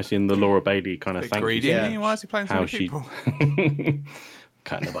really nice in the Laura Bailey kind of thank Greedy. you, Yeah. Why is he playing so how many she people?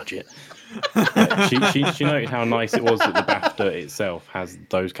 cutting the budget. She noted how nice it was that the BAFTA itself has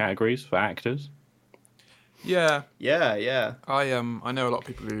those categories for actors. Yeah. Yeah. I know a lot of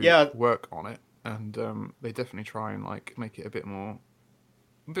people who work on it, and they definitely try and make it a bit more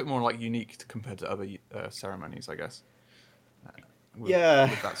unique compared to other ceremonies, I guess. With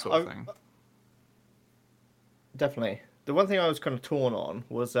that sort of thing. Definitely. The one thing I was kind of torn on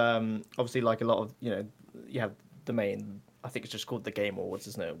was obviously a lot of you have the main. I think it's just called the Game Awards,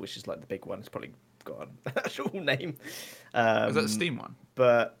 isn't it? Which is the big one. It's probably got an actual name. Is that the Steam one?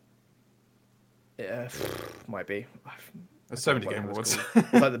 But yeah, might be. There's so many Game Awards.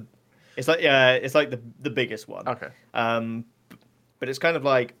 It's like the biggest one. Okay. But it's kind of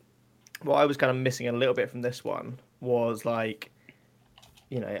like what I was kind of missing a little bit from this one was a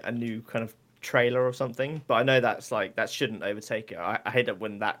new kind of trailer or something. But I know that shouldn't overtake it. I hate it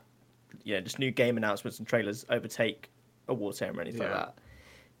when that just new game announcements and trailers overtake award ceremonies like that.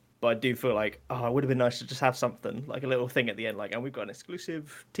 But I do feel it would have been nice to just have something like a little thing at the end, and we've got an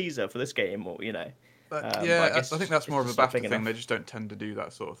exclusive teaser for this game, or I think that's more of a BAFTA thing. They just don't tend to do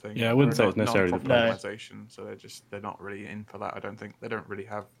that sort of thing. Yeah, I wouldn't say it's They're necessarily a non-profit organisation, so they're not really in for that. I don't think they don't really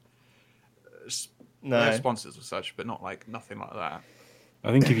have they have sponsors or such, but not nothing like that.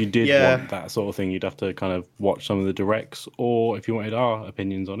 I think if you did want that sort of thing, you'd have to kind of watch some of the directs, or if you wanted our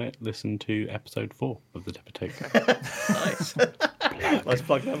opinions on it, listen to episode 4 of the Tepid Take. Nice. Let's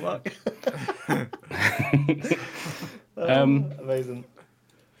plug that luck. Amazing.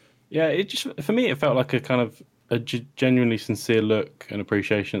 Yeah, it just for me it felt like a kind of a genuinely sincere look and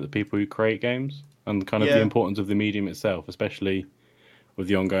appreciation at the people who create games and kind of the importance of the medium itself, especially with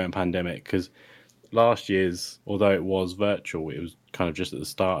the ongoing pandemic. Because last year's, although it was virtual, it was kind of just at the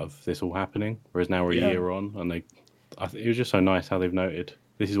start of this all happening. Whereas now we're a year on, and it was just so nice how they've noted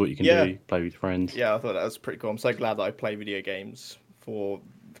this is what you can do, play with friends. Yeah, I thought that was pretty cool. I'm so glad that I play video games for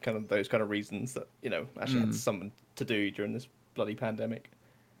kind of those kind of reasons that actually had something to do during this bloody pandemic.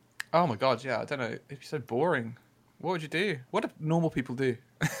 Oh my god, yeah, I don't know. It'd be so boring. What would you do? What do normal people do?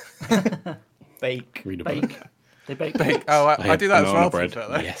 Bake. Read a Bake. book. They bake. Oh, I do that as well. Bread.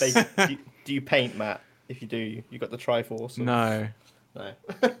 Yes. Bake. Do you paint, Matt? If you do, you got the Triforce. Or... No. No.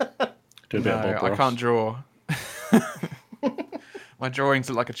 Do a bit of Bob I Ross. can't draw. My drawings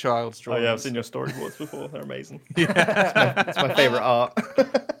are like a child's Oh drawings. yeah, I've seen your storyboards before. They're amazing. Yeah, it's my favorite art.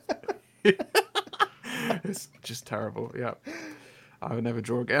 It's just terrible. Yeah, I would never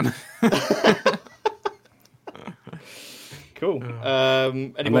draw again. Cool.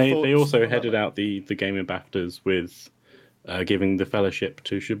 And they also headed out the gaming BAFTAs with giving the fellowship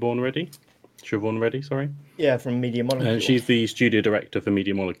to Siobhan Reddy. Sorry. Yeah, from Media Molecule. And she's the studio director for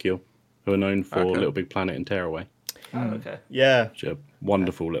Media Molecule. who are known for Okay. Little Big Planet and Tearaway, Oh, okay. Yeah. which are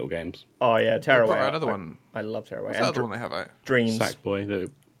wonderful little games. Oh yeah, Tearaway. Got another one. I love Tearaway. What's And the other one they have out? Dreams. Sackboy,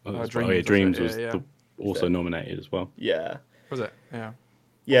 Dreams, Dreams that's was it, yeah. also nominated as well. Yeah. Was it? Yeah.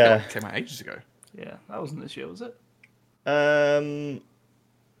 Yeah. That came out ages ago. Yeah, that wasn't this year, was it? Or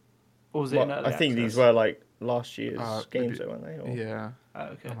was it in early I think access? these were like last year's games, maybe- though, weren't they? Or... Yeah. Oh,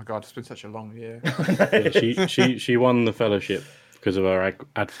 okay. Oh my god, it's been such a long year. Yeah, she won the fellowship because of her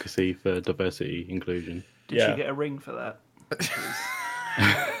advocacy for diversity inclusion. Did Yeah. she get a ring for that?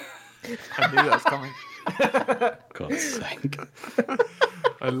 I knew that was coming. God's sake.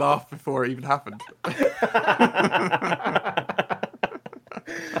 I laughed before it even happened.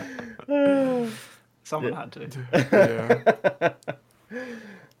 Someone had to. Yeah.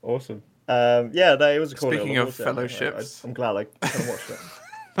 Awesome. Yeah, it was a cool. Speaking little of award, fellowships. I'm glad I kind of watched it.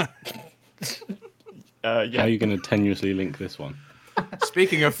 How are Yeah. you going to tenuously link this one?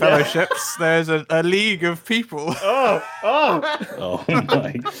 Speaking of fellowships, there's a league of people. Oh, Oh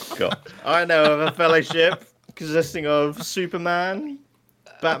my god. I know of a fellowship consisting of Superman,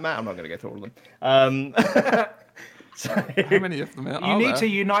 Batman. I'm not going to go through all of them. So, How many of them are You need there? to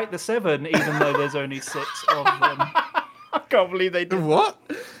unite the 7, even though there's only 6 of them. I can't believe they did. What?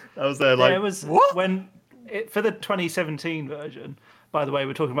 That was their like. There was what? for the 2017 version. By the way,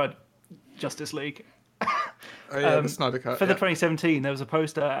 we're talking about Justice League. Oh yeah, the Snyder Cut. For the yeah. 2017, there was a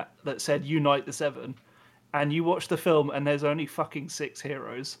poster that said "Unite the 7," and you watch the film, and there's only fucking 6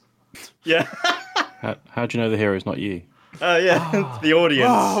 heroes. Yeah. How do you know the hero's not you? Yeah. The audience.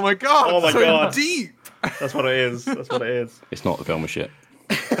 Oh my god! Oh my so God. deep. That's what it is. That's what it is. It's not the film of shit.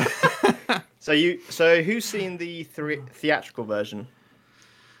 So who's seen the theatrical version?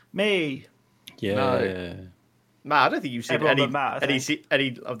 Me, Yeah. No. Matt, I don't think you've seen Everyone any but Matt, I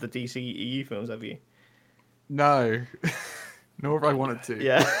any of the DCEU films, have you? No, nor have I wanted to.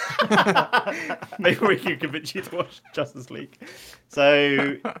 Yeah. Maybe we can convince you to watch Justice League.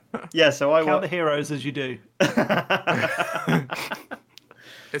 So yeah, so I count the heroes as you do.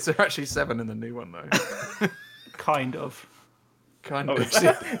 It's actually 7 in the new one though. Kind of. Kind Oh, of. is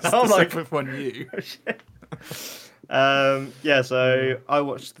that- It's I'm the like- 7th one new. yeah, so I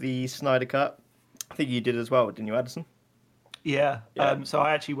watched the Snyder Cut. I think you did as well, didn't you, Addison? Yeah. Yeah. So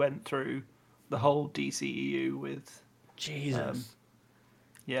I actually went through the whole DCEU with Jesus.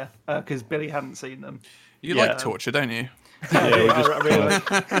 because Billy hadn't seen them. You Yeah. like torture, don't you? I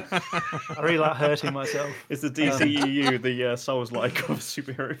really like hurting myself. It's the DCEU, the Souls-like of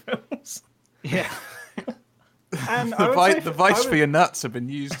superhero films. Yeah. And The vice for your nuts have been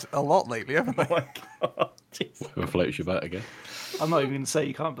used a lot lately, haven't they? Oh my god. Jesus. Whoever floats your boat again. I'm not even going to say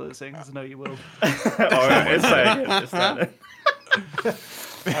you can't put this in, because I know you will. It's saying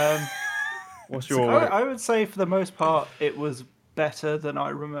it. What's your... I would say for the most part it was better than I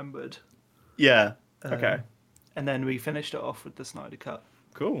remembered. Yeah, okay. And then we finished it off with the Snyder Cut.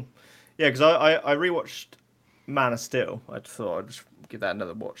 Cool. Yeah, because I rewatched Man of Steel. I thought I'd just give that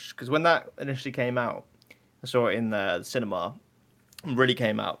another watch. Because when that initially came out, I saw it in the cinema. And really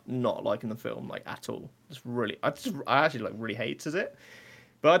came out not liking the film like at all. I actually like really hated it.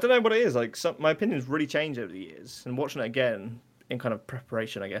 But I don't know what it is. Like my opinions really changed over the years. And watching it again in kind of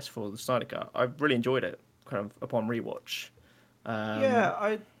preparation, I guess, for the Snyder Cut, I really enjoyed it. Kind of upon rewatch. Yeah,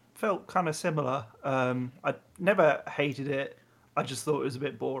 I felt kind of similar. I never hated it. I just thought it was a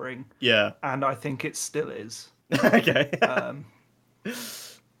bit boring. Yeah. And I think it still is. Okay.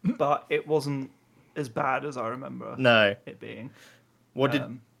 But it wasn't as bad as I remember No. it being. What did?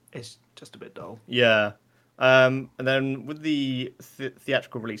 It's just a bit dull. Yeah. And then with the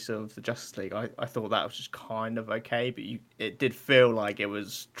theatrical release of the Justice League, I thought that was just kind of okay, but it did feel like it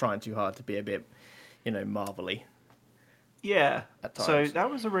was trying too hard to be a bit, Marvel-y. Yeah. At So times. that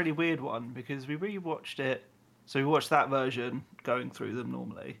was a really weird one because we rewatched it. So we watched that version going through them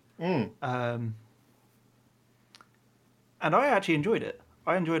normally. And I actually enjoyed it.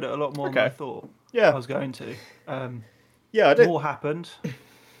 I enjoyed it a lot more than I Okay. thought Yeah. I was going to. Yeah, I did. More happened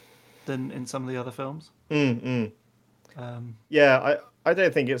than in some of the other films. Yeah, I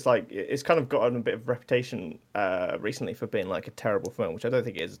don't think it's kind of gotten a bit of reputation recently for being like a terrible film, which I don't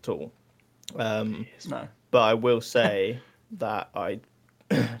think it is at all. No. But I will say that I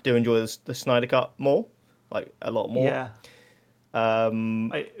do enjoy the Snyder Cut more, like a lot more. Yeah.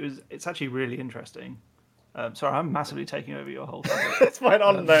 It's actually really interesting. Sorry, I'm massively taking over your whole thing. It's fine.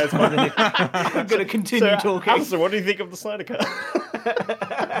 On there. It's fine. I'm going to continue talking. Alison, what do you think of the Snyder Cut?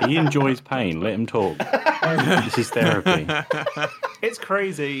 He enjoys pain. Let him talk. This is therapy. It's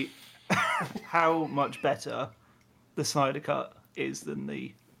crazy how much better the Snyder Cut is than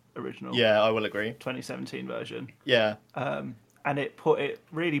the original Yeah, I will agree. 2017 version. Yeah. and it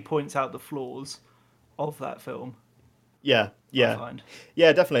really points out the flaws of that film. Yeah, I find.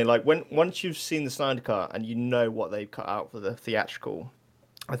 yeah, definitely. Like once you've seen the Snyder Cut and you know what they've cut out for the theatrical,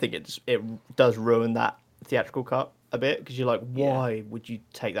 I think it does ruin that theatrical cut a bit, because you're like, why would you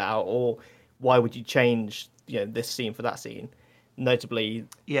take that out, or why would you change this scene for that scene? Notably,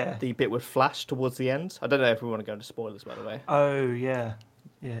 the bit with Flash towards the end. I don't know if we want to go into spoilers, by the way. Oh yeah.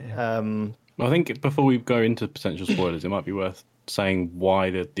 Well, I think before we go into potential spoilers, it might be worth saying why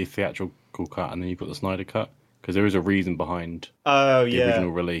the theatrical cut and then you put the Snyder cut, because there is a reason behind the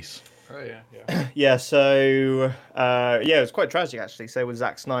original release. Oh yeah. Yeah, so it was quite tragic actually. So with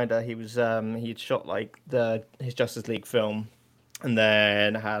Zack Snyder, he'd shot like his Justice League film, and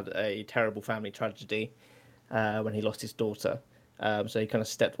then had a terrible family tragedy when he lost his daughter. So he kind of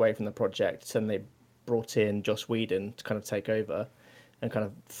stepped away from the project, and they brought in Joss Whedon to kind of take over and kind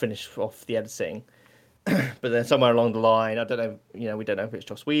of finish off the editing. But then somewhere along the line, I don't know, we don't know if it's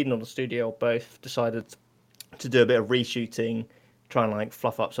Joss Whedon or the studio or both, decided to do a bit of reshooting, try and like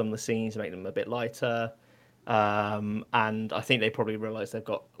fluff up some of the scenes, make them a bit lighter. And I think they probably realised they've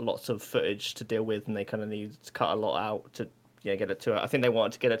got lots of footage to deal with, and they kind of need to cut a lot out to get it to. I think they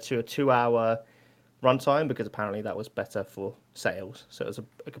wanted to get it to a 2-hour runtime, because apparently that was better for sales. So it was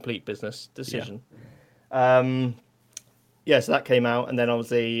a complete business decision. So that came out, and then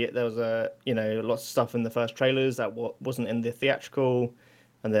obviously there was lots of stuff in the first trailers that wasn't in the theatrical,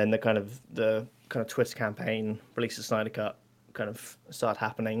 and then the kind of Twitter campaign, release the Snyder Cut, kind of started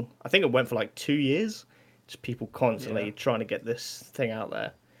happening. I think it went for like 2 years, just people constantly trying to get this thing out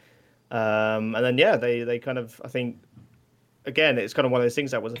there. And then they kind of, I think, again, it's kind of one of those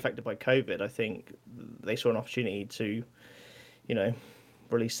things that was affected by COVID. I think they saw an opportunity to,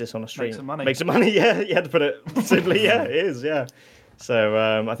 release this on a stream. Make some money, yeah. You had to put it simply, it is, yeah.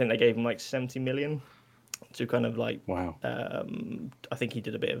 So I think they gave him like 70 million to kind of like... Wow. I think he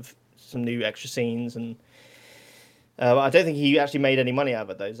did a bit of some new extra scenes, and I don't think he actually made any money out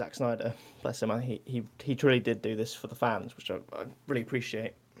of it, though, Zack Snyder. Bless him. He truly did do this for the fans, which I really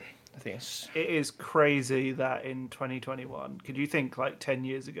appreciate. I think it is crazy that in 2021, could you think like 10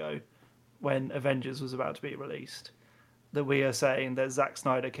 years ago, when Avengers was about to be released, that we are saying that Zack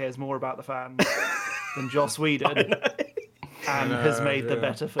Snyder cares more about the fans than Joss Whedon and has made the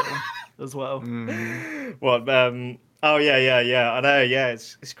better film as well. What? Oh yeah. I know. Yeah,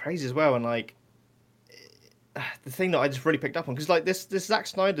 it's crazy as well, and like the thing that I just really picked up on, because like this Zack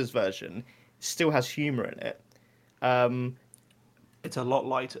Snyder's version still has humor in it. It's a lot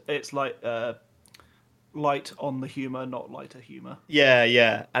lighter. It's like light on the humor, not lighter humor.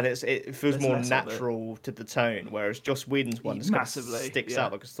 Yeah, and it feels more natural to the tone, whereas Joss Whedon's one just massively sticks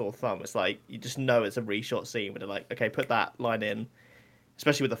out like a sore thumb. It's like you just know it's a reshot scene where they're like, okay, put that line in,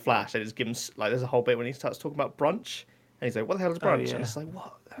 especially with the Flash. They just give him like, there's a whole bit when he starts talking about brunch, and he's like, "What the hell is brunch?" And it's like,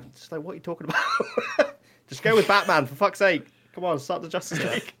 "What?" Just like, "What are you talking about?" Just go with Batman, for fuck's sake! Come on, start the Justice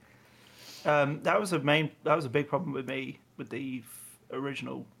League. That was a big problem with me with the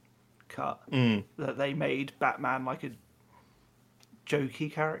original cut, that they made Batman like a jokey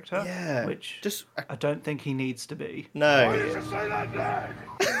character, which I don't think he needs to be. No. Why did you say that name?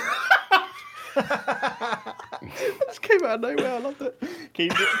 That just came out of nowhere. I loved it. Can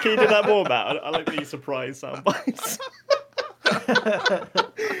you do that more, Matt? I like these surprise sound bites.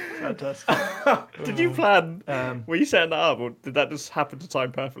 Fantastic. Did you plan? Were you setting that up, or did that just happen to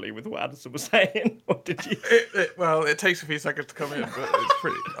time perfectly with what Addison was saying, or did you? Well, it takes a few seconds to come in, but it's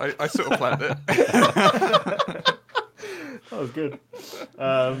pretty. I sort of planned it. That was good.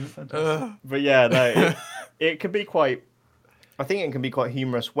 But yeah, no, it can be quite. I think it can be quite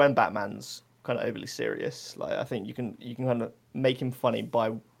humorous when Batman's kind of overly serious. Like, I think you can kind of make him funny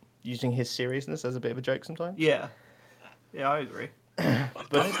by using his seriousness as a bit of a joke sometimes. Yeah, I agree.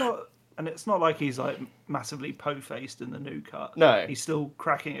 But it's not like he's like massively po-faced in the new cut. No, he's still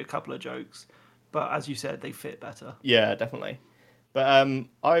cracking a couple of jokes, but as you said, they fit better. Yeah, definitely. But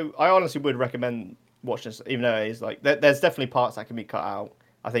I honestly would recommend watching this, even though it's like there's definitely parts that can be cut out.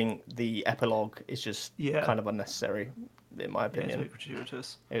 I think the epilogue is just kind of unnecessary, in my opinion. It's a bit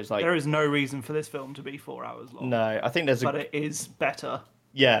gratuitous. It was like, there is no reason for this film to be 4 hours long. No, I think but it is better.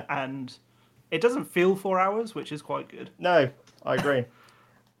 Yeah, and it doesn't feel 4 hours, which is quite good. No, I agree.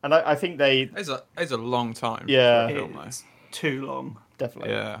 And I think it's a long time. Yeah, for a film, it's too long.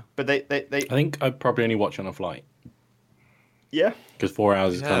 Definitely. Yeah, but they I think I'd probably only watch on a flight. Yeah, because 4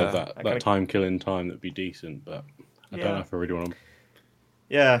 hours is kind of that time killing time that'd be decent, but I don't know if I really want to.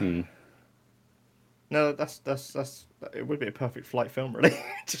 Yeah. No, that's it would be a perfect flight film, really.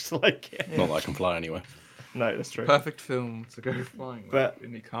 Just like not that I can fly anywhere. No, that's true. Perfect film to go flying, but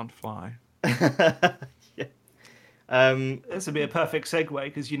and you can't fly. Yeah. This would be a perfect segue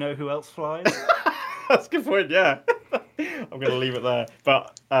because you know who else flies. That's a good point. Yeah, I'm gonna leave it there.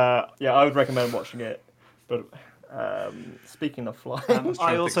 But yeah, I would recommend watching it. But speaking of flying,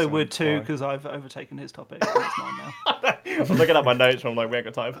 I also would too because I've overtaken his topic. And it's mine now. I'm looking at my notes and I'm like, we ain't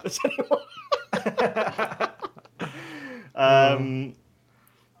got time for this anymore.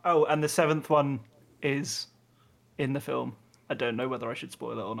 Oh, and the seventh one is in the film. I don't know whether I should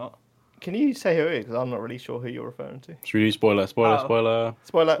spoil it or not. Can you say who it is? Because I'm not really sure who you're referring to. Should we do spoiler? Spoiler.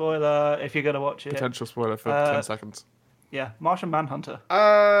 Spoiler if you're going to watch it. Potential spoiler for 10 seconds. Yeah, Martian Manhunter.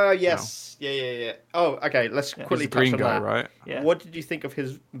 Yes. No. Yeah. Oh, okay. Let's quickly touch green on guy, that. right? Yeah. What did you think of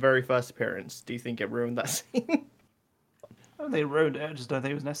his very first appearance? Do you think it ruined that scene? I don't think it ruined it. I just don't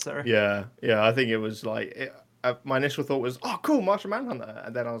think it was necessary. Yeah. I think it was like... my initial thought was, oh, cool, Martian Manhunter.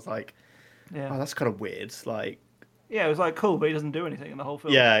 And then I was like, oh, that's kind of weird. Like... Yeah, it was like, cool, but he doesn't do anything in the whole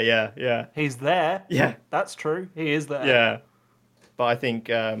film. Yeah. He's there. Yeah. That's true. He is there. Yeah. But I think,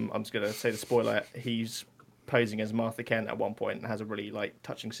 I'm just going to say the spoiler, he's posing as Martha Kent at one point and has a really, like,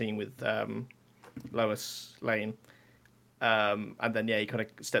 touching scene with Lois Lane. And then, he kind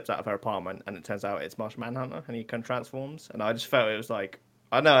of steps out of her apartment and it turns out it's Martian Manhunter and he kind of transforms. And I just felt it was like,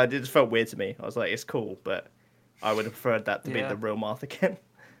 I don't know, it just felt weird to me. I was like, it's cool, but I would have preferred that to be the real Martha Kent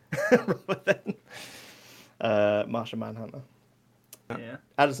rather than... Martian Manhunter. Yeah.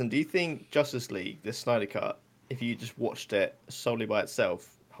 Addison, do you think Justice League, the Snyder Cut, if you just watched it solely by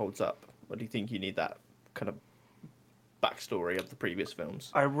itself, holds up? Or do you think you need that kind of backstory of the previous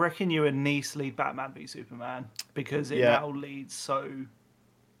films? I reckon you and Nice lead Batman v Superman because it now leads so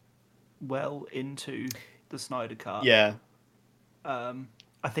well into the Snyder Cut. Yeah. I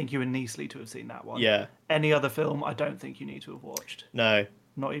think you and Nice need to have seen that one. Yeah. Any other film, I don't think you need to have watched. No.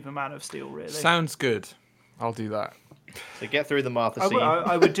 Not even Man of Steel, really. Sounds good. I'll do that. So get through the Martha scene.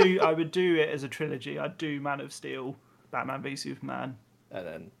 I would do it as a trilogy. I'd do Man of Steel, Batman v Superman, and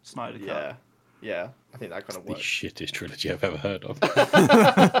then Snyder Cut. Yeah. I think that kind of The works. shittest trilogy I've ever heard of.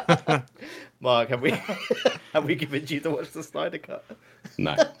 Mark, have we given you to watch the Snyder Cut?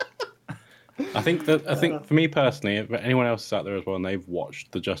 No. I think for me personally, if anyone else is out there as well and they've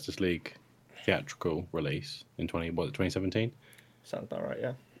watched the Justice League theatrical release in 2017? Sounds about right,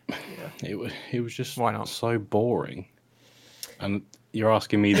 yeah. It was just Why not? so boring. And you're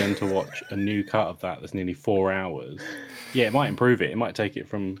asking me then to watch a new cut of that that's nearly 4 hours. Yeah, it might improve it. It might take it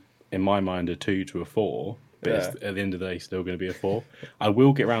from, in my mind, a 2 to a 4. But it's, at the end of the day, still going to be a 4. I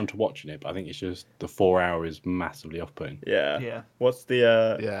will get around to watching it, but I think it's just the 4 hour is massively off-putting. Yeah. What's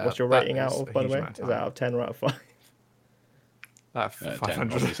the what's your rating that out is of, a by the huge way? amount Is of that time. out of 10 or out of 5?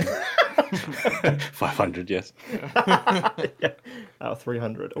 500. 500, yes. Yeah. Out of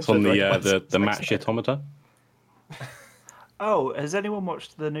 300. It's on the Matt Shitometer. Oh, has anyone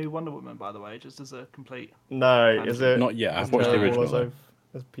watched the new Wonder Woman, by the way, just as a complete... No, is it? Not yet. I've watched the original.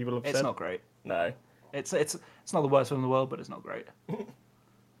 As people have said? It's not great. No. It's not the worst film in the world, but it's not great.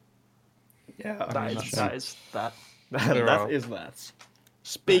 Yeah, That is that. that is that.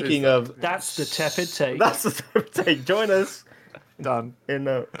 Speaking of... That's the Tepid take. That's the Tepid take. Join us Done.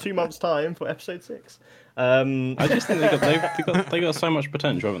 in 2 months' time for episode 6. I just think they got so much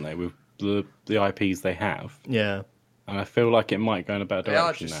potential, haven't they, with the IPs they have. Yeah. And I feel like it might go in a better They are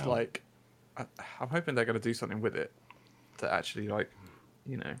direction just now. like, I'm hoping they're going to do something with it to actually like,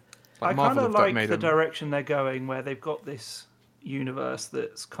 I Marvel kind of have like made the them- direction they're going, where they've got this universe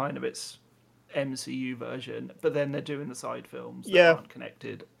that's kind of its MCU version, but then they're doing the side films that aren't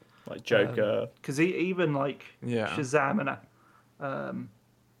connected. Like Joker. Because even like Shazam and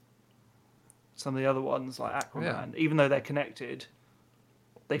some of the other ones like Aquaman, even though they're connected,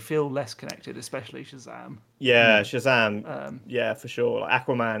 they feel less connected, especially Shazam. Yeah, Shazam. Yeah, for sure. Like,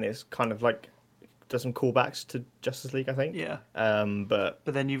 Aquaman is kind of like does some callbacks to Justice League, I think. Yeah. But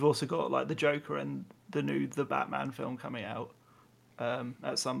then you've also got like the Joker and the Batman film coming out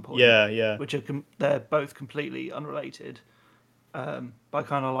at some point. Yeah. Which are they're both completely unrelated. By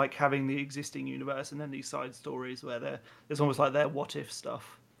kind of like having the existing universe and then these side stories where it's almost like their what if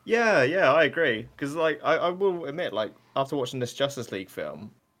stuff. Yeah, I agree. Because like I will admit, like after watching this Justice League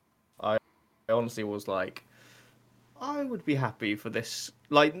film, I honestly was like, I would be happy for this.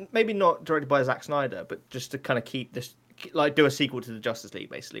 Like maybe not directed by Zack Snyder, but just to kind of keep this, like do a sequel to the Justice League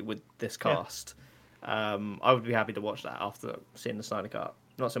basically with this cast. I would be happy to watch that after seeing the Snyder Cut.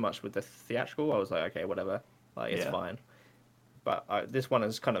 Not so much with the theatrical. I was like, okay, whatever, like it's fine. But this one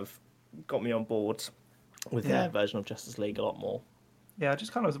has kind of got me on board with their version of Justice League a lot more. Yeah, I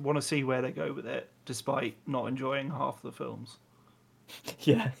just kind of want to see where they go with it, despite not enjoying half the films.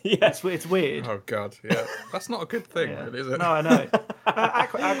 Yeah. It's weird. Oh god, yeah, that's not a good thing, really, is it? No, I know.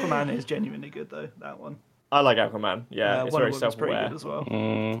 Aquaman is genuinely good though. That one. I like Aquaman. Yeah, it's Wonder very Woman's pretty self-aware. good as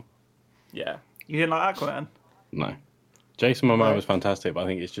well. Yeah. You didn't like Aquaman? No. Jason Momoa No. was fantastic, but I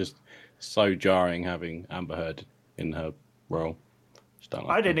think it's just so jarring having Amber Heard in her role. Just don't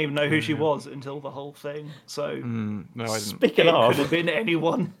like I didn't her. even know who she was until the whole thing. So No, I didn't. Speaking it of, could have been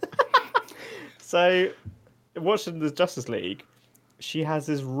anyone. so watching the Justice League, she has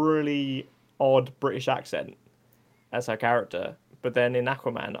this really odd British accent as her character, but then in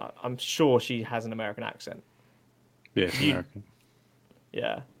Aquaman, I'm sure she has an American accent. Yeah, it's American.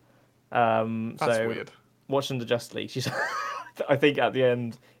 Yeah. That's so weird. watching the Justice League, she's. I think at the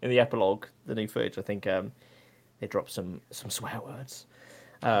end in the epilogue, the new footage, I think they dropped some swear words,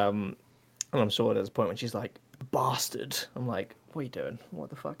 and I'm sure there's a point when she's like bastard. I'm like, what are you doing? What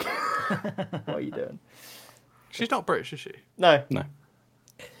the fuck? What are you doing? She's not British, is she? No. No.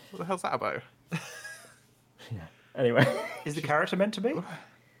 What the hell's that about? Anyway, Is the character meant to be?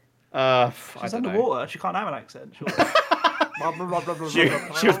 I She's don't know. underwater. She can't have an accent. Surely.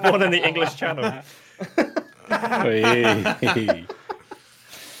 She was born in the English Channel. Hey.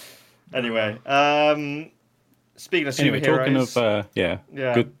 Anyway, speaking of Anyway, talking superheroes, of Yeah.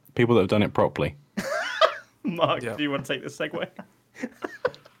 good people that have done it properly. Mark, Yeah. do you want to take this segue?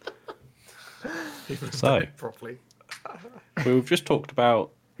 So Properly. we've just talked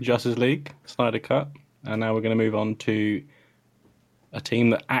about Justice League, Snyder Cut, and now we're going to move on to a team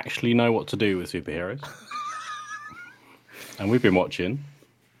that actually know what to do with superheroes. And we've been watching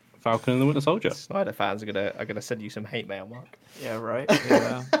Falcon and the Winter Soldier. Snyder fans are gonna send you some hate mail, Mark. Yeah, right.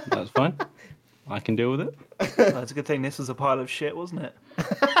 Yeah. That's fine. I can deal with it. That's a good thing this was a pile of shit, wasn't it?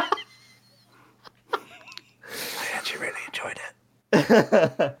 I actually really enjoyed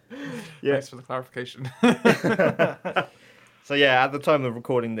it. Yeah. Thanks for the clarification. So yeah, at the time of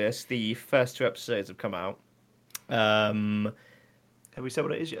recording this, the first 2 episodes have come out. Have we said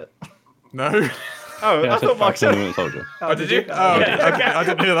what it is yet? No. Oh, Yeah, I I said thought Mark Falcon and said. the Winter Soldier. Oh, did you? Oh, Yeah. I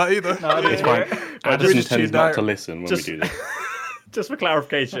didn't hear that either. No, I didn't It's hear fine. it. Addison just tends tuned not out. to listen when Just- we do this. Just for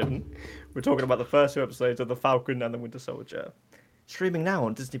clarification, we're talking about the first 2 episodes of The Falcon and the Winter Soldier, streaming now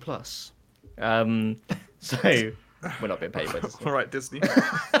on Disney Plus. So we're not being paid by Disney. All right, Disney.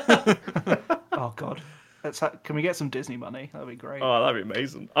 Oh God. Can we get some Disney money? That'd be great. Oh, that'd be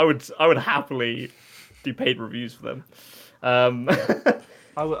amazing. I would happily do paid reviews for them.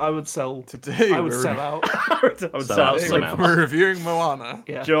 I would sell. Today I would we're- sell out. I would sell out Today so we're- much. We're reviewing Moana.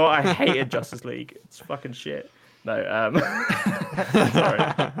 Yeah. Do you know what? I hated Justice League. It's fucking shit. No,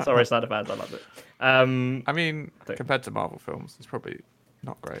 sorry, Snyder fans, I loved it. I mean, compared to Marvel films, it's probably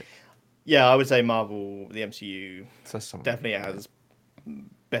not great. Yeah, I would say Marvel, the MCU, Says someone. definitely has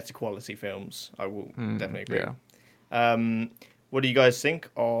better quality films. I will definitely agree. Yeah. What do you guys think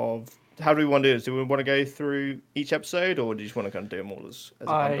of? How do we want to do this? Do we want to go through each episode, or do you just want to kind of do them all as a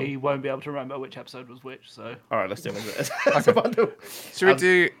bundle? I won't be able to remember which episode was which, so All right, let's do them as a bundle. Should we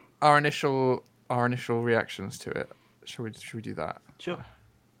do our initial reactions to it? Should we do that? sure.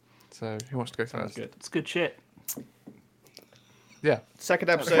 So who wants to go Sounds first? good. It's good shit. Yeah. Second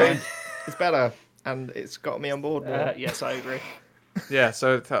episode is better, and it's got me on board more. Yes, I agree. Yeah.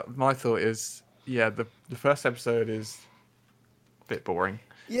 So my thought is, yeah, the first episode is a bit boring.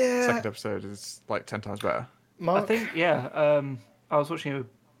 Yeah, Second episode is like 10 times better. Mark? I think, yeah. I was watching it with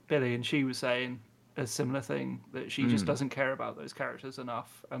Billy, and she was saying a similar thing, that she just doesn't care about those characters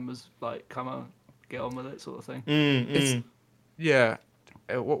enough, and was like, "Come on, get on with it," sort of thing. It's, yeah.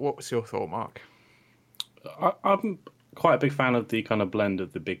 What's your thought, Mark? I'm quite a big fan of the kind of blend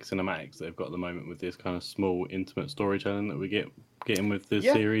of the big cinematics that they've got at the moment with this kind of small, intimate storytelling that we getting with the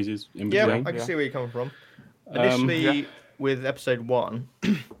Yeah. series is in Yeah, between. I can see where you're coming from. Initially, with episode 1,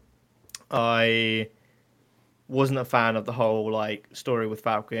 I wasn't a fan of the whole like story with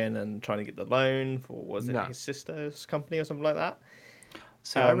Falcon and trying to get the loan for his sister's company or something like that.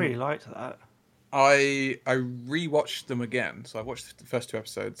 So I really liked that. I rewatched them again. So I watched the first 2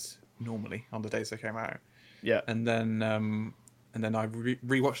 episodes normally on the days they came out, Yeah, and then I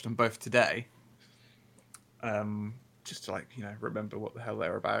rewatched them both today. Just to remember what the hell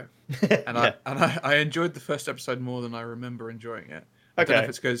they're about, and I enjoyed the first episode more than I remember enjoying it. I don't know if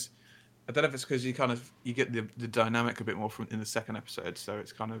it's because you get the dynamic a bit more from in the second episode, so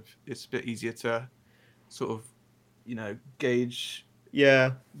it's a bit easier to sort of gauge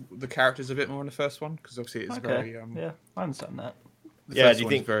the characters a bit more in the first one, because obviously it's very yeah, I understand that. the Yeah, first do you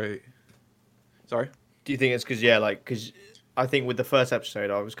one's think- very sorry. Do you think it's because I think with the first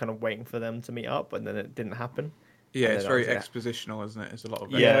episode I was kind of waiting for them to meet up, and then it didn't happen. Yeah, And it's then very I was- expositional, isn't it? There's a lot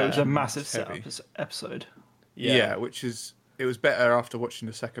of Yeah, It was a massive heavy. setup episode. Yeah, it was better after watching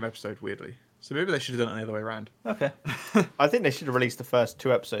the second episode. Weirdly, So maybe they should have done it the other way around. Okay. I think they should have released the first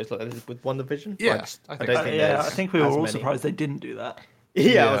 2 episodes like they did with WandaVision. Yeah, Like, I I think don't so. think Yeah, there's I think we were as all many. surprised they didn't do that.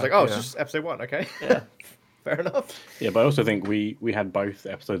 Yeah, I was Yeah, like, oh, it's yeah. just episode 1, okay. Yeah. Fair enough. Yeah, but I also think we had both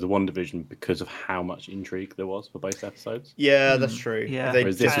episodes of WandaVision because of how much intrigue there was for both episodes. Yeah, that's true. Yeah. If they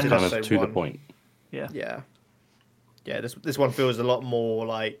Whereas this just is did kind of episode to the 1, point. Yeah. Yeah. Yeah, this one feels a lot more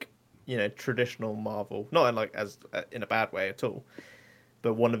like, traditional Marvel. Not in like as in a bad way at all.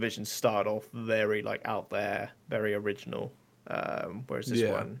 But WandaVision started off very like out there, very original. Whereas this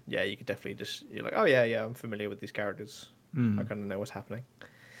one, you could definitely you're like, oh yeah, I'm familiar with these characters. I kind of know what's happening.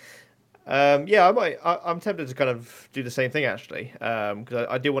 I'm tempted to kind of do the same thing actually, because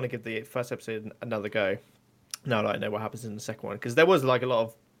I do want to give the first episode another go. Now that I know what happens in the second one, because there was like a lot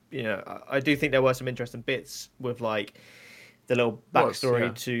of, I do think there were some interesting bits with like the little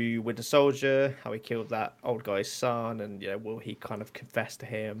backstory to Winter Soldier, how he killed that old guy's son, and will he kind of confess to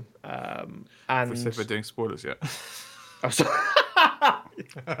him? And If we're doing spoilers yet. Oh, sorry.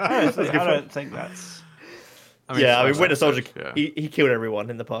 I don't think that's. I mean, Winter Soldier, yeah. he killed everyone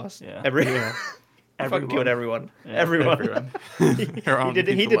in the past. Yeah. Everyone killed everyone. Yeah. Everyone. he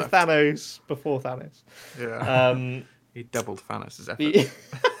did Thanos before Thanos. Yeah. He doubled Thanos' effort.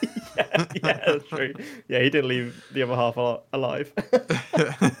 yeah, that's true. Yeah, he didn't leave the other half alive.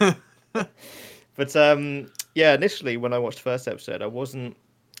 But initially when I watched the first episode, I wasn't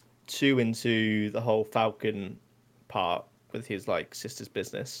too into the whole Falcon part with his like sister's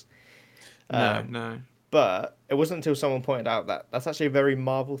business. No. But it wasn't until someone pointed out that that's actually a very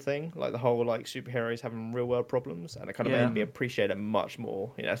Marvel thing, like the whole like superheroes having real world problems, and it kind of made me appreciate it much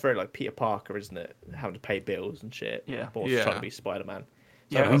more. It's very like Peter Parker, isn't it? Having to pay bills and shit. Yeah. Or trying to be Spider-Man.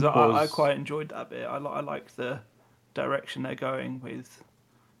 So Yeah, because I quite enjoyed that bit. I like the direction they're going with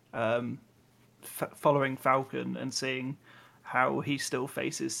following Falcon and seeing how he still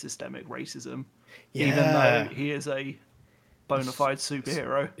faces systemic racism, even though he is a bona fide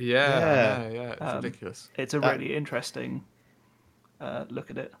superhero. Yeah. It's ridiculous. It's a really interesting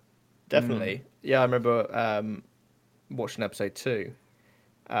look at it. Definitely. Yeah, I remember watching episode 2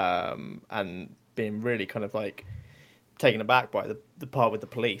 and being really kind of like taken aback by the part with the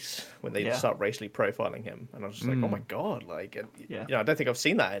police when they start racially profiling him, and I was just like, oh my god, like, I don't think I've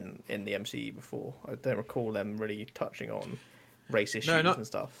seen that in the MCU before. I don't recall them really touching on race issues and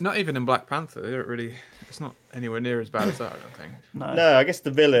stuff. Not even in Black Panther. They don't really. It's not anywhere near as bad as that. I don't think. No, I guess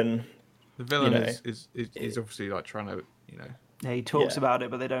the villain. The villain is obviously like trying to Yeah, he talks about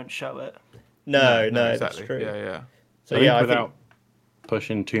it, but they don't show it. No, exactly. that's true. Yeah. So I think without think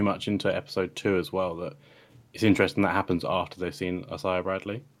pushing too much into episode 2 as well, that it's interesting that happens after they've seen Isaiah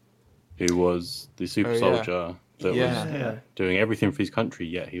Bradley, who was the super soldier that was doing everything for his country,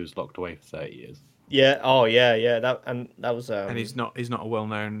 yet he was locked away for 30 years. Yeah. Oh, yeah. That was. And he's not a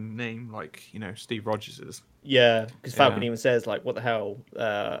well-known name like Steve Rogers is. Yeah, because Falcon even says like, "What the hell?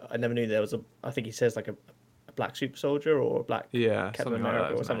 I never knew there was a." I think he says like a black super soldier or a black Captain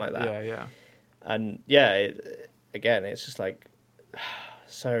America or something like that. Yeah. And again, it's just like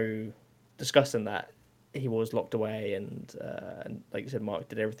so disgusting that he was locked away and like you said, Mark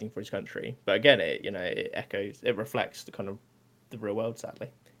did everything for his country. But again, it reflects the kind of the real world, sadly.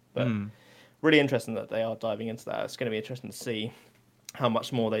 But really interesting that they are diving into that. It's going to be interesting to see how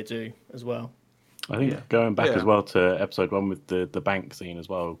much more they do as well. I think going back as well to episode 1 with the bank scene as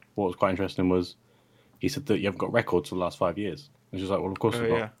well, what was quite interesting was he said that you haven't got records for the last 5 years. And she was like, well, of course we've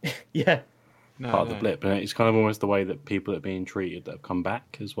got. Yeah. Part of the blip, and it's kind of almost the way that people are being treated that have come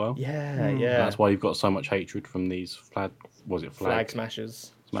back as well. Yeah. And that's why you've got so much hatred from these flag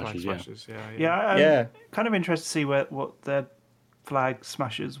smashers? I'm kind of interested to see what their flag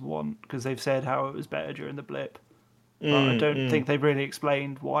smashers want, because they've said how it was better during the blip. But I don't think they've really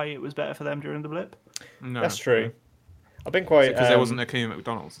explained why it was better for them during the blip. No, that's true. I've been quite because there wasn't a queue at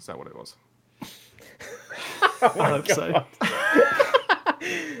McDonald's. Is that what it was? I hope so.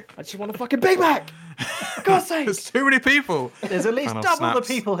 I just want a fucking Big Mac. For God's sake. There's too many people. There's at least double the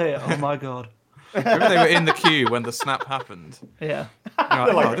people here. Oh my god. Maybe they were in the queue when the snap happened. Yeah.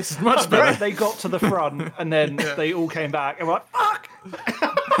 Like, oh, this is much better. They got to the front and then they all came back and were like, fuck!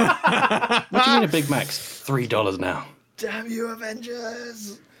 What do you mean a Big Mac's $3 now? Damn you,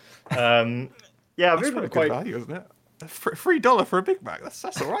 Avengers! I've That's been pretty quite good value, isn't it? $3 for a Big Mac.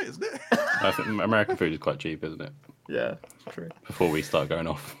 That's all right, isn't it? I think American food is quite cheap, isn't it? Yeah, it's true. Before we start going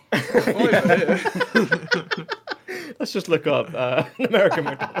off. Let's just look up American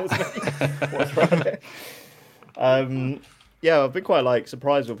McDonald's. What's around it? I've been quite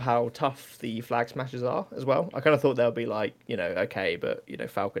surprised with how tough the flag smashers are as well. I kind of thought they'll be okay, but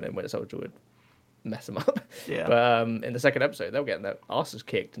Falcon and Winter Soldier would mess them up. Yeah. But in the second episode, they were getting their asses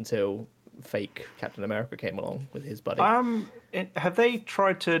kicked until fake Captain America came along with his buddy. Have they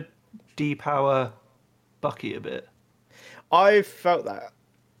tried to depower Bucky a bit? I felt that.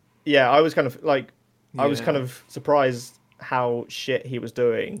 Yeah, I was kind of like, I was Yeah. kind of surprised how shit he was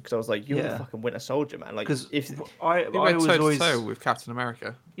doing because I was like, you're the Yeah. fucking Winter Soldier, man. Like, Because if He I went was toe to always toe with Captain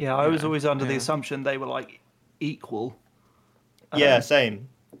America. I was always under the Yeah. assumption they were like equal yeah, same,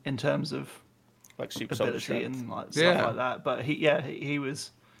 in terms of like super soldier ability strength. and like stuff Yeah. like that. But he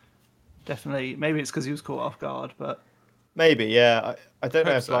was definitely, maybe it's because he was caught off guard, but Maybe, yeah. I don't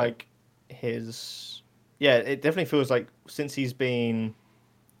know Hope if so. like his, yeah, it definitely feels like since he's been,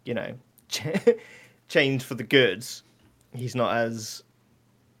 you know, changed for the goods, he's not as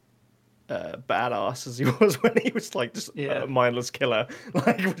badass as he was when he was like just Yeah. a mindless killer,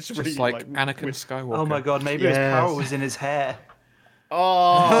 like which Just really like Anakin with- Skywalker. oh my god, maybe his Yes. power was in his hair. Oh,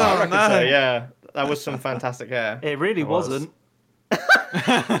 I reckon no. so. Yeah, that was some fantastic hair. It really It was. wasn't.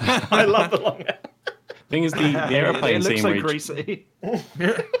 I love the long hair. Thing is, the aeroplane it looks scene so where greasy.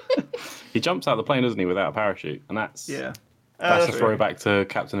 he jumps out the plane, doesn't he, without a parachute? And that's Yeah, that's a true. throwback to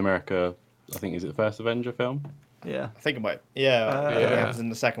Captain America. I think is it the first Avenger film? yeah. I think it might. Yeah, I think it yeah. happens in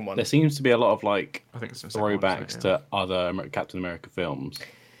the second one. There seems to be a lot of like I think it's the second one, throwbacks isn't it? Yeah. to other Captain America films,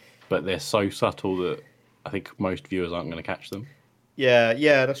 but they're so subtle that I think most viewers aren't going to catch them. Yeah,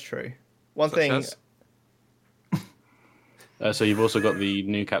 that's true. One Such thing. as? So you've also got the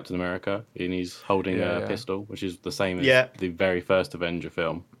new Captain America, and he's holding Yeah, a yeah. pistol, which is the same as Yeah. the very first Avenger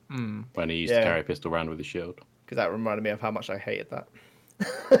film when he used to Yeah. carry a pistol around with his shield. Because that reminded me of how much I hated that.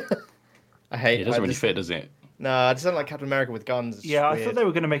 I hate It doesn't I really just- fit, does it? No, I just don't like Captain America with guns. It's Yeah, just I weird. thought they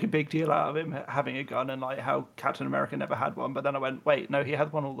were going to make a big deal out of him having a gun and like how Captain America never had one, but then I went, wait, no, he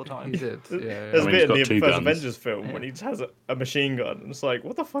had one all the time. He did. Yeah, There's yeah. a I mean, bit he's in got the two first guns. Avengers film when he just has a machine gun, and it's like,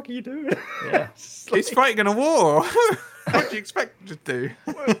 what the fuck are you doing? Yeah. He's fighting in a war. What do you expect him to do?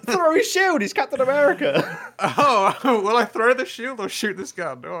 Throw his shield. He's Captain America. Oh, will I throw the shield or shoot this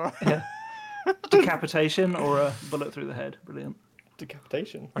gun? Oh. Decapitation or a bullet through the head. Brilliant.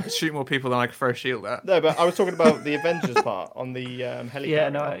 Decapitation. I could shoot more people than I could throw a shield at. No, but I was talking about the Avengers part on the helicopter. Yeah,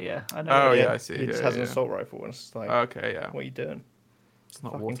 no, yeah, I know. Oh, Yeah. yeah, I see. He just Yeah, has an yeah. assault rifle, and it's just like, Okay, yeah. what are you doing? It's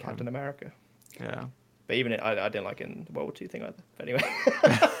not Fucking wartime. Captain America. Yeah. But even I didn't like it in the World War II thing either. But anyway.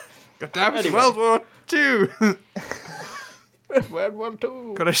 God damn, it's Anyway. World War II. World War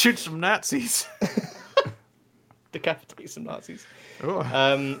II. Gotta shoot some Nazis. Decapitate some Nazis.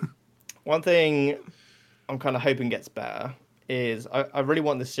 Oh. One thing I'm kind of hoping gets better is I really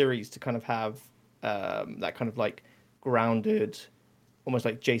want the series to kind of have that kind of like grounded, almost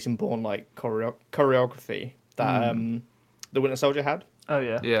like Jason Bourne like choreography that the Winter Soldier had. Oh,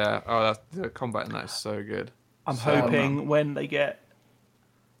 yeah. Yeah. Oh, that's, the combat in that is so good. I'm So hoping when they get.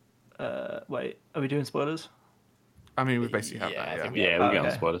 Wait, are we doing spoilers? I mean, we basically have Yeah, I that. think Yeah. we- Yeah, we'll get on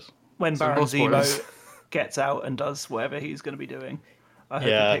Okay. spoilers. When So Baron more Zemo spoilers. gets out and does whatever he's going to be doing, I hope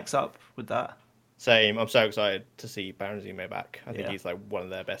Yeah. it picks up with that. Same. I'm so excited to see Baron Zemo back. I think Yeah. he's like one of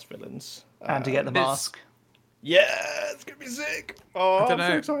their best villains. And to get the it's- mask. Yeah, it's gonna be sick. Oh, I I'm don't so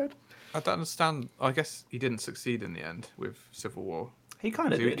know. excited. I don't understand. I guess he didn't succeed in the end with Civil War. He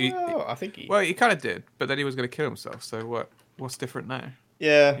kind of He- did. he- Oh, I think he. Well, he kind of did, but then he was going to kill himself. So what's different now?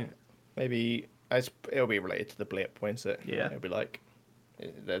 Yeah, maybe it'll be related to the blip, won't it? Yeah. It'll be like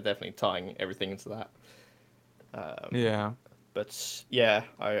they're definitely tying everything into that. Yeah. But yeah,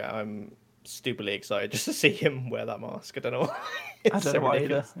 I'm stupidly excited just to see him wear that mask. I don't know why. I It's don't so know why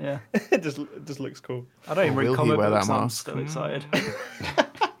either. ridiculous. Yeah. it just looks cool. I don't even Will read he comic wear that books. I'm mask? still excited.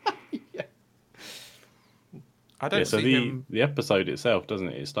 I don't Yeah, so see the, him. the episode itself, doesn't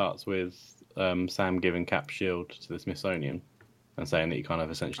it? It starts with Sam giving Cap's shield to the Smithsonian and saying that he kind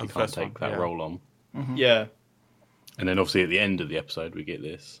of essentially Oh, the can't first take one, that yeah. role on. Yeah, And then obviously at the end of the episode, we get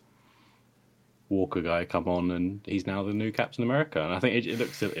this Walker guy come on, and he's now the new Captain America. And I think it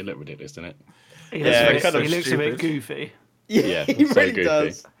looked ridiculous, didn't it? He Yeah, looks, kind of he looks a bit stupid. goofy. Yeah, he so really goofy.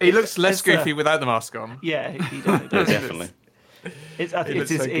 does. He looks less It's the- goofy without the mask on. Yeah, he definitely Yeah, does. definitely. It's, I think He it's looks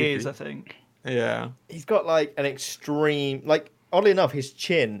his so goofy. ears, I think. Yeah. He's got like an extreme, like oddly enough, his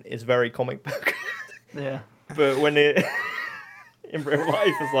chin is very comic book, Yeah. but when it in real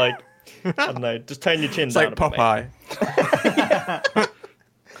life it's like I don't know, just turn your chin It's down. like a bit, mate. Popeye.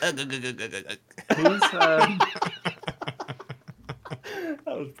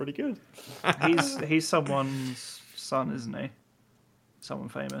 That was pretty good. He's someone's son, isn't he? Someone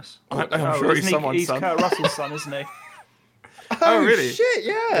famous. I'm sure he's isn't he- someone's he's son. Kurt Russell's son, isn't he? Oh, really? Shit,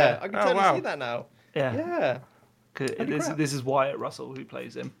 yeah. I can Oh, totally wow. see that now. Yeah. Yeah. 'Cause Holy crap. this is Wyatt Russell who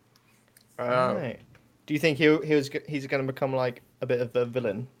plays him. Oh. Right. Do you think he's going to become like a bit of a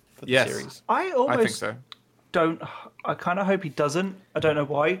villain for the Yes. series? I almost I think so. I kind of hope he doesn't. I don't know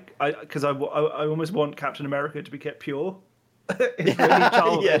why. Because I almost want Captain America to be kept pure. It's really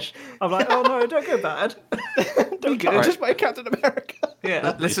childish. Yeah. I'm like, oh no, don't go bad. Be good. Just make Captain America.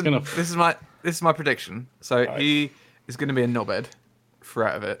 Yeah. Listen, this is my prediction. So he is going to be a knobhead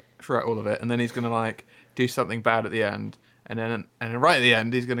throughout all of it, and then he's going to like do something bad at the end, and then right at the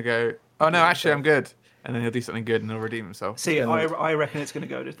end he's going to go, oh no, actually I'm good, and then he'll do something good and he'll redeem himself. See, I reckon it's going to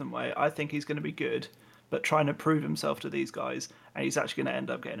go a different way. I think he's going to be good, but trying to prove himself to these guys, and he's actually going to end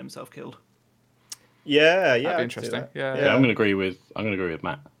up getting himself killed. Yeah, That'd be interesting. Yeah. I'm going to agree with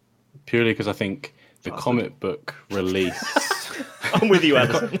Matt, purely because I think the comic book release. I'm with you,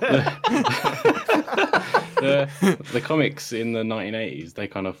 Anderson. the comics in the 1980s, they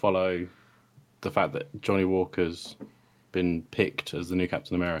kind of follow the fact that Johnny Walker's been picked as the new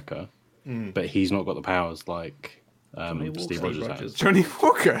Captain America, but he's not got the powers like Steve Rogers has. Johnny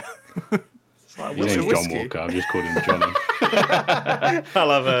Walker. His name's John Walker. I've just called him Johnny.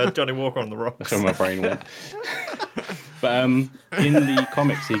 I'll have Johnny Walker on the rocks. That's where my brain went. But in the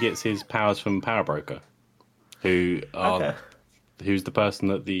comics, he gets his powers from Power Broker, who's the person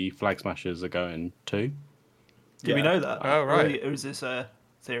that the Flag Smashers are going to. Do we know that? Oh, right. Or is this a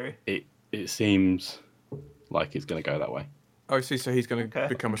theory? It seems like it's going to go that way. Oh, see, so he's going to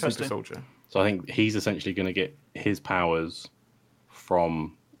become a super soldier. So I think he's essentially going to get his powers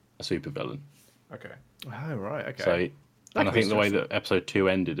from a supervillain. Okay. Oh, right, okay. So, and I think the way that episode 2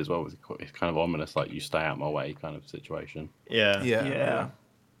 ended as well was kind of ominous, like you stay out my way kind of situation. Yeah.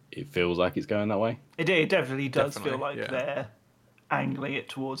 It feels like it's going that way. It definitely does feel like they're angling it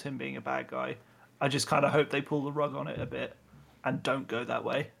towards him being a bad guy. I just kind of hope they pull the rug on it a bit and don't go that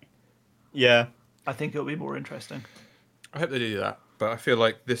way. Yeah. I think it'll be more interesting. I hope they do that, but I feel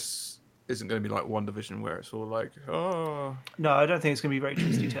like this isn't going to be like WandaVision where it's all like, oh. No, I don't think it's going to be very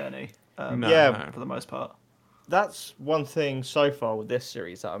twisty-turny. No. For the most part. That's one thing so far with this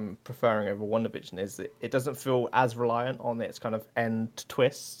series that I'm preferring over WandaVision is that it doesn't feel as reliant on its kind of end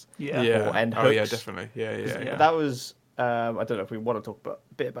twists. Yeah. Or end hooks. Oh, yeah, definitely. Yeah. That was, I don't know if we want to talk a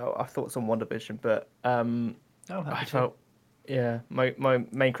bit about our thoughts on WandaVision, but I felt, my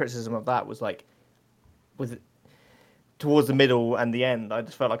main criticism of that was like, towards the middle and the end, I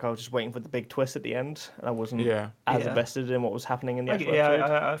just felt like I was just waiting for the big twist at the end, and I wasn't as invested in what was happening in the actual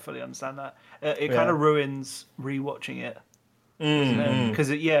episode. I fully understand that. It kind of ruins rewatching it,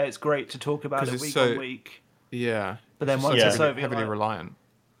 because it's great to talk about it week on week. Yeah, but then once it's over, heavily reliant.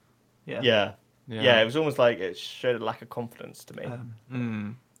 Yeah. It was almost like it showed a lack of confidence to me.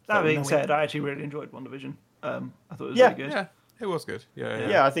 That being said, I actually really enjoyed WandaVision. I thought it was really good. Yeah. It was good.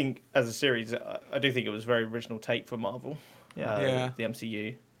 Yeah, I think as a series, I do think it was a very original take for Marvel. The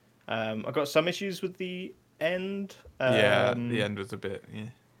MCU. I got some issues with the end. The end was a bit.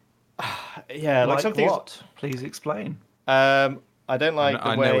 Like some things. What? Please explain. I don't like the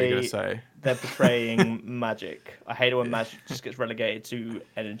I know what you're gonna say. They're portraying magic. I hate it when magic just gets relegated to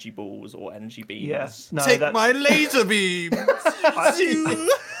energy balls or energy beams. Yes. No, Take my laser beam. I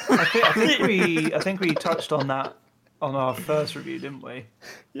think we touched on that on our first review, didn't we?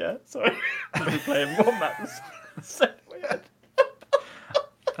 Yeah, sorry. I'm playing more maps. Weird.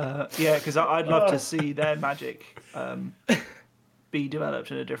 Because I'd love to see their magic be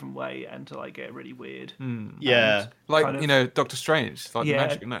developed in a different way and to like get really weird. Yeah, like Doctor Strange, like the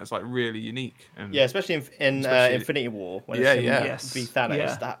magic in that is like really unique. And especially in Infinity War when it's beat Thanos.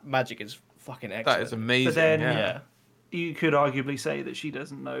 Yeah. That magic is fucking excellent. That is amazing. But then you could arguably say that she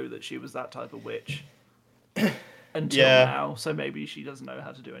doesn't know that she was that type of witch until now, so maybe she doesn't know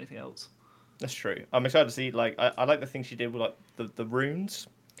how to do anything else. That's true. I'm excited to see. Like, I like the thing she did with like the runes.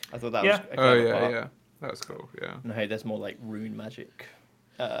 I thought that was a clever part. That's cool. Yeah. And hey, there's more like rune magic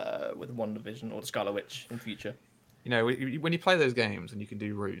with WandaVision or the Scarlet Witch in future. You know, when you play those games and you can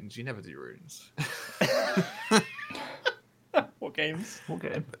do runes, you never do runes. What games? What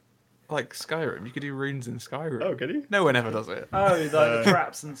game? Like Skyrim, you could do runes in Skyrim. Oh, could you? No one ever does it. Oh, like the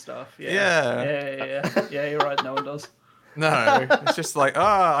traps and stuff. Yeah, you're right. No one does. No, it's just like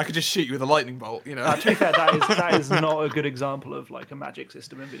I could just shoot you with a lightning bolt. You know. To be fair, that is not a good example of like a magic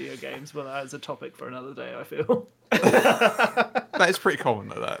system in video games, but that is a topic for another day. I feel. That is pretty common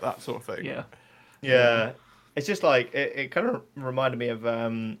though. That sort of thing. Yeah. It's just like it kind of reminded me of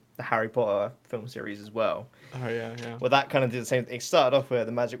the Harry Potter film series as well. Oh yeah. Well, that kind of did the same thing. It started off where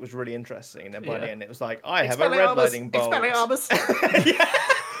the magic was really interesting, and then by the end it was like, I have a red lightning bolt.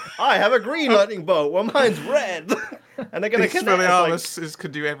 I have a green lightning bolt. Well, mine's red, and they're gonna Expelliarmus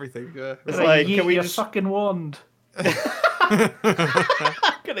could do everything. Yeah. It's like, can we just fucking wand? I'm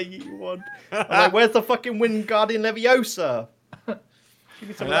gonna yeet you wand. I'm like, where's the fucking Wind Guardian Leviosa? Give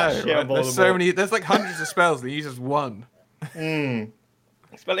me some of that shit on There's Voldemort. so many. There's like hundreds of spells that he uses one.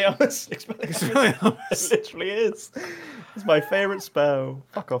 Expelliarmus. It literally is. It's my favourite spell.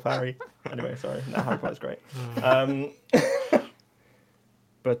 Fuck off, Harry. Anyway, sorry. No, Harry Potter's great.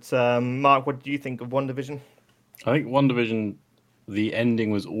 But Mark, what do you think of WandaVision? I think WandaVision, the ending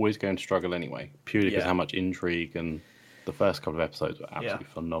was always going to struggle anyway, purely because how much intrigue, and the first couple of episodes were absolutely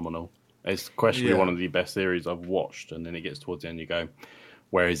phenomenal. It's questionably one of the best series I've watched, and then it gets towards the end, you go,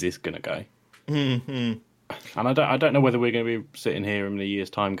 where is this going to go? Mm-hmm. And I don't know whether we're going to be sitting here in a year's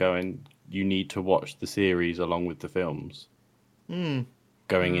time going, you need to watch the series along with the films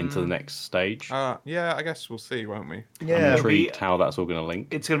going into the next stage. Yeah, I guess we'll see, won't we? Yeah. I'm intrigued how that's all going to link.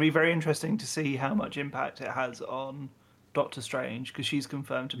 It's going to be very interesting to see how much impact it has on Doctor Strange, because she's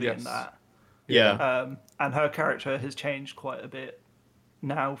confirmed to be in that. Yeah. And her character has changed quite a bit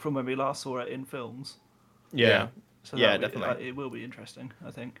now from when we last saw it in films. Yeah. So definitely. It will be interesting,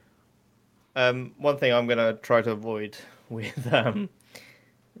 I think. One thing I'm going to try to avoid with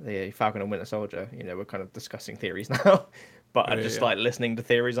the Falcon and Winter Soldier, we're kind of discussing theories now, but I just like listening to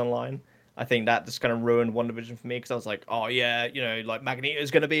theories online. I think that just kind of ruined WandaVision for me, because I was like, oh yeah, like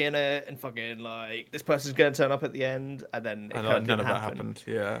Magneto's going to be in it, and fucking like this person's going to turn up at the end, and then it kind of none didn't of that happen. happened.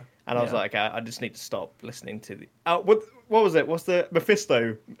 Yeah. And I was like, I just need to stop listening to the. What was it? What's the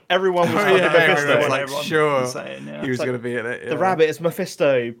Mephisto? Everyone was fucking Mephisto. Was like, sure, saying, he was going to be in it. The rabbit is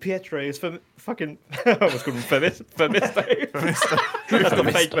Mephisto. Pietro is for fucking. I was called Mephisto. That's the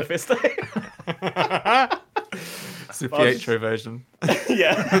fake Mephisto. It's the Pietro version.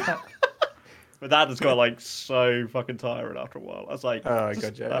 Yeah. But that just got like so fucking tiring after a while. I was like, oh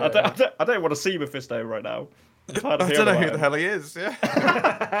god, yeah. I don't want to see Mephisto right now. I'm tired of I hearing don't know about who the him. hell he is.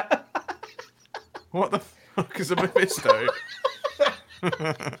 Yeah. What the fuck is a Mephisto?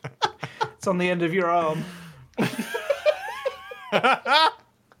 It's on the end of your arm.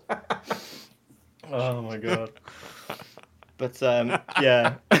 Oh my god. But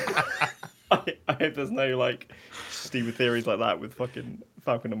yeah. I hope there's no like stupid theories like that with fucking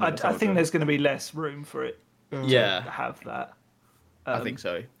Falcon and Winter I Soldier. think there's going to be less room for it Yeah. to have that. I think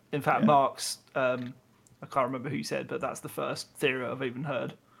so. In fact, Mark's, I can't remember who said, but that's the first theory I've even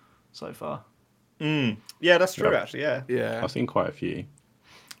heard so far. Yeah, that's true, actually, yeah. Yeah. I've seen quite a few.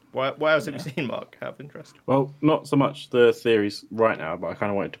 What else have you seen, Mark? Out of interest. Well, not so much the theories right now, but I kind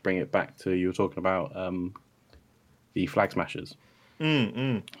of wanted to bring it back to, you were talking about the Flag Smashers.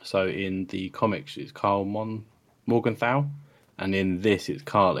 So in the comics, it's Carl Morgenthau, and in this, it's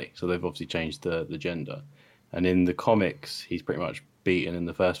Carly. So they've obviously changed the gender. And in the comics, he's pretty much beaten in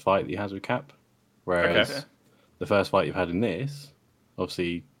the first fight that he has with Cap. Whereas the first fight you've had in this,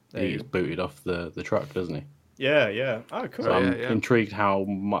 obviously, he gets booted off the truck, doesn't he? Yeah. Oh, cool. So I'm intrigued how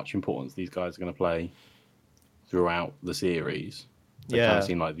much importance these guys are going to play throughout the series. They kind of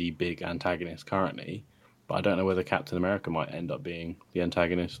seem like the big antagonist currently, but I don't know whether Captain America might end up being the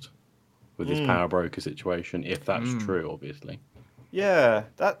antagonist with this power broker situation, if that's true, obviously. Yeah,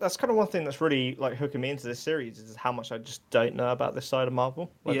 that's kind of one thing that's really like hooking me into this series is how much I just don't know about this side of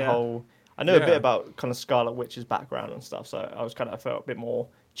Marvel. Like the whole, I know a bit about kind of Scarlet Witch's background and stuff, so I felt a bit more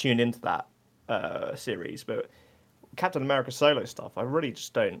tuned into that series. But Captain America solo stuff, I really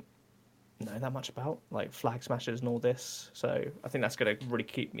just don't know that much about, like Flag Smashers and all this. So I think that's going to really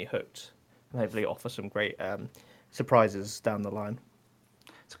keep me hooked and hopefully offer some great surprises down the line.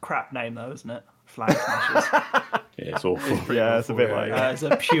 It's a crap name, though, isn't it? Flag Smashers. Yeah, it's awful. Yeah, it's a bit like... It's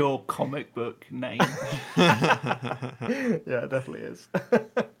a pure comic book name. Yeah, it definitely is.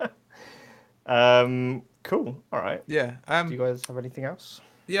 Cool. All right. Yeah. Do you guys have anything else?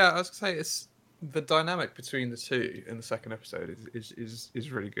 Yeah, I was gonna say it's the dynamic between the two in the second episode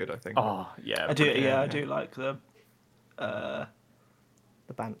is really good. I think. Oh yeah, I do. Yeah, I do like the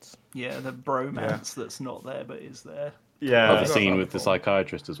bants. Yeah, the bromance that's not there but is there. Yeah, The scene with the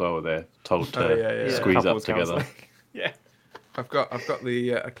psychiatrist as well, where they're told to squeeze up Couples together. counselling. Yeah. I've got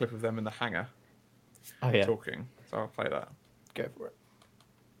the a clip of them in the hangar talking, so I'll play that. Go for it.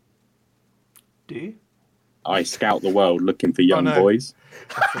 Do you? I scout the world looking for young boys.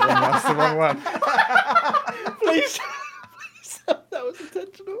 That's the wrong one. Please. That was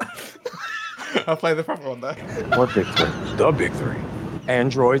intentional. I'll play the proper one there. What big three? The big three.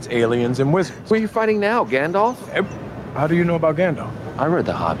 Androids, aliens, and wizards. Who are you fighting now, Gandalf? How do you know about Gandalf? I read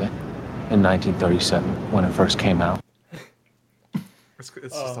The Hobbit in 1937 when it first came out. It's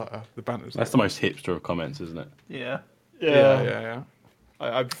just like the banter. That's the most hipster of comments, isn't it? Yeah. Yeah.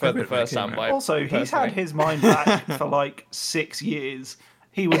 I prefer the first soundbite. Also, he's had his mind back for like 6 years,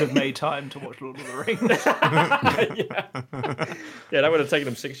 he would have made time to watch Lord of the Rings. Yeah, that would have taken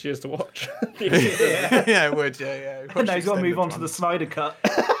him 6 years to watch. Yeah, it would. Yeah. And now he's got to move on to the Snyder Cut.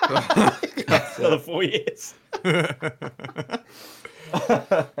 Another 4 years.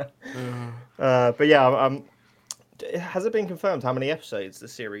 But yeah, has it been confirmed how many episodes the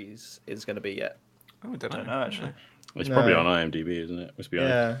series is going to be yet? Oh, I don't I don't know, actually. It's probably on IMDb, isn't it? Let's be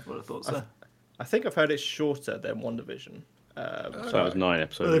honest. Yeah, I would have thought so. I think I've heard it's shorter than WandaVision. So that was 9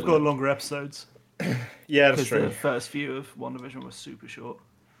 episodes. Well, they've wasn't got longer episodes. Yeah, that's Because true. the first few of WandaVision was super short.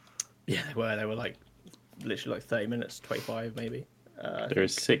 Yeah, they were. They were like literally like 30 minutes, 25 maybe. it? There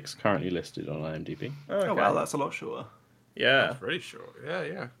is 6 currently listed on IMDb. Okay. Oh, wow, that's a lot shorter. Yeah. That's really short. Yeah.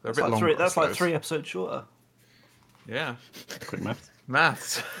 They're That's a bit like longer. that's like episodes. 3 episodes shorter. Yeah. Quick math.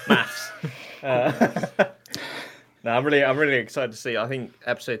 Maths. No, I'm really excited to see. I think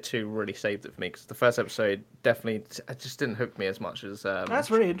episode 2 really saved it for me because the first episode definitely just didn't hook me as much as. That's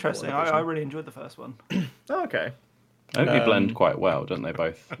really interesting. WandaVision. I really enjoyed the first one. Oh, okay. I think they blend quite well, don't they,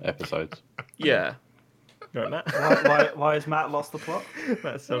 both episodes? Yeah. Right, Matt. Why has Matt lost the plot?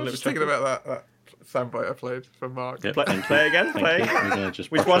 That's I was just thinking about that soundbite I played from Mark. Yep, Play, thank play you. again. Thank Play you. again. I'm gonna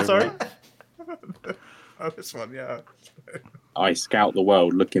just Which brush one? over Sorry. it. Oh, this one, yeah. I scout the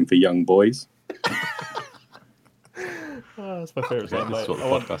world looking for young boys. Oh, that's my favourite This is what the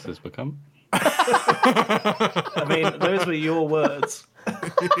soundbite. podcast has become. I mean, those were your words.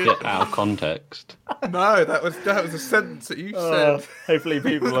 Get out of context. No, that was a sentence that you said. Hopefully,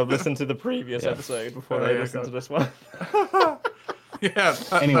 people have listened to the previous Yeah. episode before Oh, they yeah, listen go to this one. Yeah.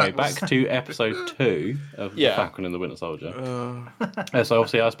 Anyway, back to episode 2 of Yeah. The Falcon and the Winter Soldier. So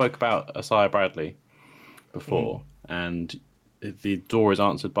obviously I spoke about Isaiah Bradley before, and the door is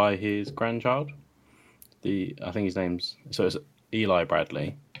answered by his grandchild. I think his name's... So it's Eli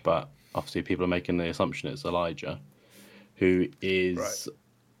Bradley, but obviously people are making the assumption it's Elijah, who is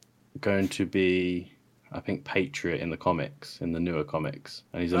going to be, I think, Patriot in the comics, in the newer comics.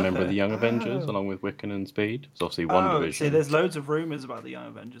 And he's a member of the Young Avengers, along with Wiccan and Speed. It's obviously one division. See, there's loads of rumours about the Young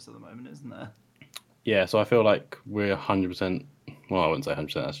Avengers at the moment, isn't there? Yeah, so I feel like we're 100%... Well, I wouldn't say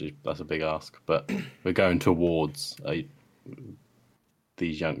 100%, that's a big ask. But we're going towards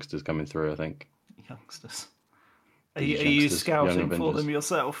these youngsters coming through, I think. Youngsters. Are These you youngsters, scouting young for Avengers. them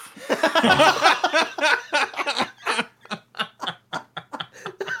yourself?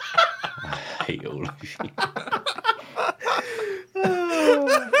 I hate all of you.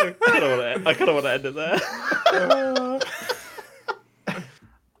 I kind of want to end it there.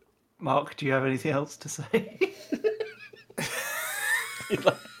 Mark, do you have anything else to say? He's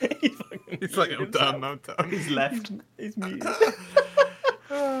like, I'm done. He's left. He's muted.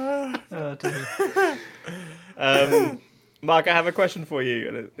 Oh, dear. Mark, I have a question for you,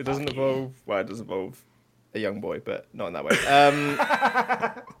 and it doesn't involve. Well, it does involve a young boy, but not in that way.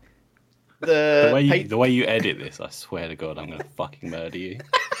 The way you edit this, I swear to God, I'm going to fucking murder you.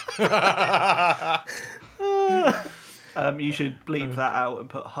 You should bleep that out and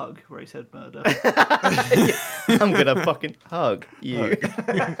put hug where he said murder. I'm gonna fucking hug you.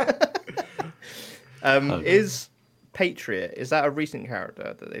 Is Patriot, is that a recent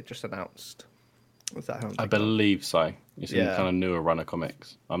character that they just announced? Is that how I'm I thinking? believe so. It's in Yeah. kind of newer runner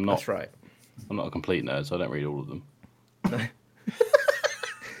comics. That's right. I'm not a complete nerd, so I don't read all of them.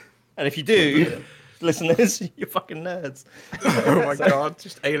 And if you do, listeners, you're fucking nerds. Oh my god,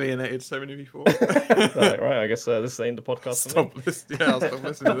 just alienated so many people. Right, I guess this ain't the podcast for me. Stop this. Yeah, I'll stop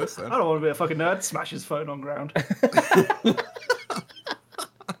listening to this I then. don't want to be a fucking nerd. Smash his phone on ground.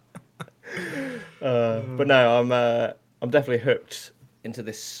 But no, I'm definitely hooked into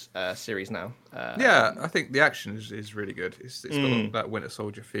this series now. Yeah, I think the action is really good. It's got that Winter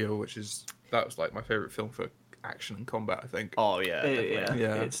Soldier feel, that was like my favourite film for action and combat, I think. Oh yeah, definitely.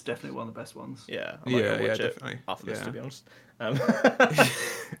 Yeah. It's definitely one of the best ones. Yeah, I might go watch it definitely. after this, to be honest.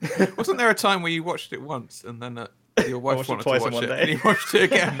 Wasn't there a time where you watched it once and then your wife watched it wanted to twice in watch one it day. and you watched it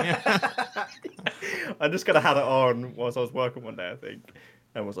again? Yeah. I just kind of had it on whilst I was working one day, I think,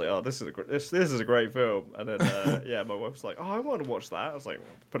 and was like, "Oh, this is a great film." And then, yeah, my wife was like, "Oh, I want to watch that." I was like,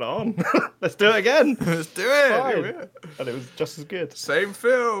 "Put it on, let's do it again." Let's do it. Fine. Yeah. And it was just as good. Same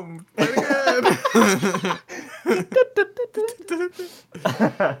film. Play it again.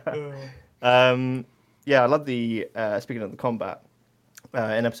 Yeah, I love the speaking of the combat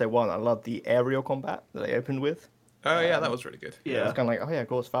in episode 1. I love the aerial combat that they opened with. Oh yeah, that was really good. Yeah, it's kind of like, oh yeah, of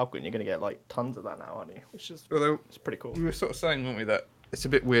course, Falcon. You're gonna get like tons of that now, aren't you? Which is Although it's pretty cool. we were sort of saying, weren't we, that it's a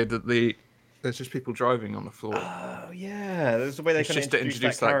bit weird that the There's just people driving on the floor. Oh yeah, there's the way they It's can just to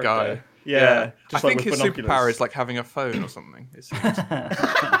introduce that guy. character. Yeah, I just like think with his superpower binoculars. is like having a phone or something. He's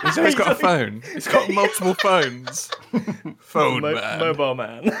always got a phone. He's got multiple phones. Phone man. Mobile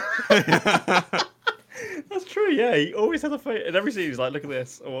man. That's true. Yeah, he always has a phone. In every scene, he's like, "Look at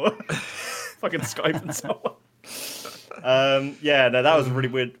this," or fucking Skype and someone. Yeah, no, that was a really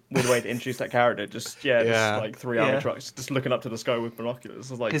weird way to introduce that character. Just like three army trucks just looking up to the sky with binoculars.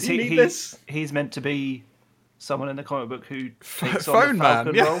 I was like, do you need this? He's meant to be someone in the comic book who takes Phone on the man,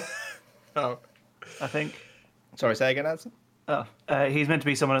 Falcon yeah. role. Oh, I think. Sorry, say again, Adson? He's meant to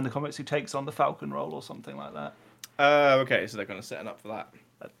be someone in the comics who takes on the Falcon role or something like that. Okay, so they're kind of setting up for that.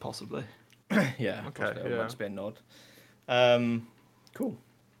 Possibly. Yeah. Okay, That yeah. might be a nod. Cool.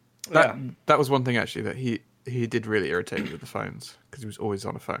 that was one thing actually that he did really irritate me with the phones because he was always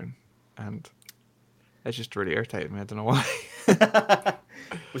on a phone, and it just really irritated me. I don't know why.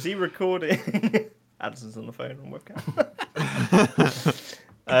 Was he recording? Addison's on the phone on webcam.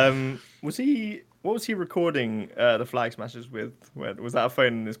 What was he recording the Flag Smashers with? Was that a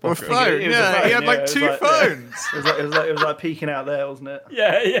phone in his pocket? phone, It was a phone, he had like it was two phones. It was like peeking out there, wasn't it?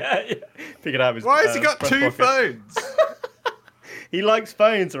 Yeah. Pick it up. His, Why has he got breast two pocket. phones? He likes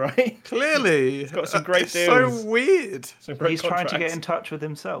phones, right? Clearly, He's got some great it's deals. so weird. Some great He's trying to get contracts. in touch with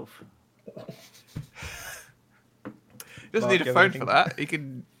himself. He doesn't Mark, need a you have phone anything? for that. He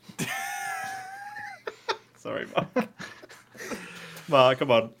can. Sorry, Mark. Mark,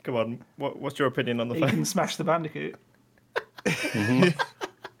 come on. What's your opinion on the He phone? can smash the Bandicoot.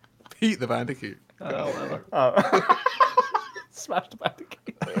 Beat the Bandicoot. Whatever. Smash the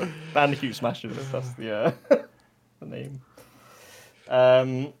Bandicoot. Bandicoot Smashers. That's the name.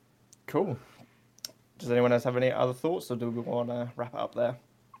 Cool. Does anyone else have any other thoughts, or do we want to wrap it up there?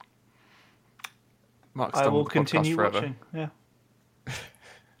 Mark's I done will with the podcast continue forever. watching. Yeah.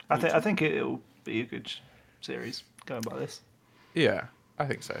 I think it'll be a good series going by this. Yeah, I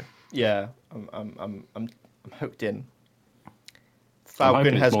think so. Yeah, I'm hooked in. I'm Falcon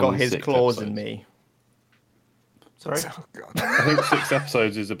hoping it's has more got than his 6 claws in episodes. me. Sorry. Oh god. I think 6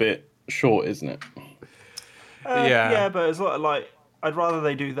 episodes is a bit short, isn't it? Yeah. but it's like I'd rather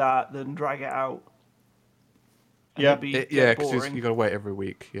they do that than drag it out. And Yeah. it'd be Yeah, get because boring. you got to wait every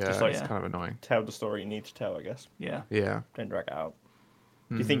week. Yeah, Just like- it's kind of annoying. Tell the story you need to tell, I guess. Yeah. Yeah. Don't drag it out.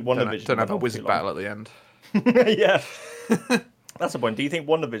 Do you think Don't, WandaVision don't have went a on wizard too battle at the end. long? Yeah. That's the point. Do you think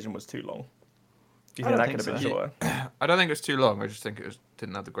WandaVision was too long? Do you I think don't that think could have been so. shorter? I don't think it was too long. I just think it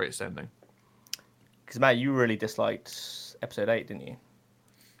didn't have the greatest ending. Because Matt, you really disliked episode 8, didn't you?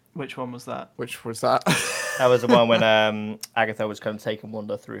 Which one was that? Which was that? That was the one when Agatha was kind of taking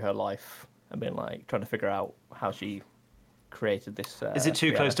Wanda through her life and being like trying to figure out how she created this. Is it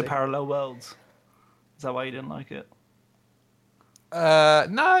too close to reality. parallel worlds? Is that why you didn't like it? No.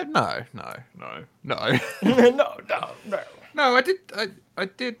 no. No, I did. I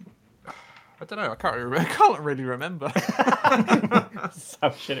did. I don't know. I can't really remember.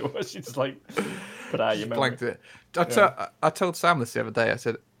 How shit it was. You just like put out your memory. Blanked it. I told Sam this the other day. I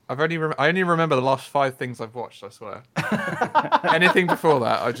said I only remember the last 5 things I've watched. I swear. Anything before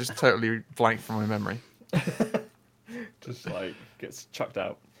that, I just totally blanked from my memory. Just like gets chucked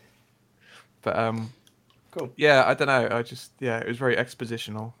out. But Cool. yeah, I don't know. It was very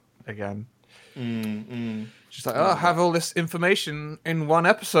expositional again. Just like, oh, have all this information in one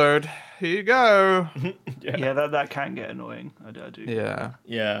episode. Here you go. Yeah, that can get annoying. I do. Yeah.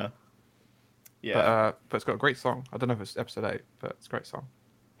 Yeah. Yeah. But it's got a great song. I don't know if it's episode 8, but it's a great song.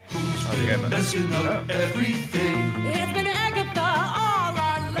 How's it going, man? It's been Agatha all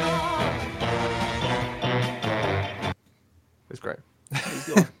along. It's great.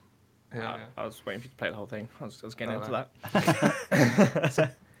 Yeah. I was waiting for you to play the whole thing. I was getting Oh, into no.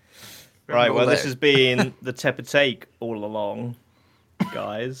 that. Right, well, this has been the Tepid Take all along,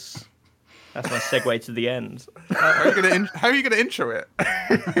 guys. That's my segue to the end. How are you gonna intro it?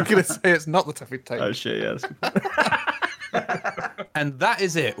 You're gonna say it's not the Tepid Take. Oh, shit, yeah. That's good. And that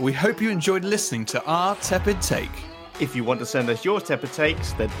is it. We hope you enjoyed listening to our Tepid Take. If you want to send us your Tepid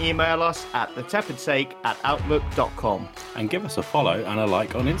Takes, then email us at thetepidtake@outlook.com. And give us a follow and a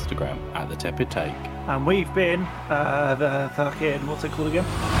like on Instagram at The Tepid Take. And we've been the fucking what's it called again?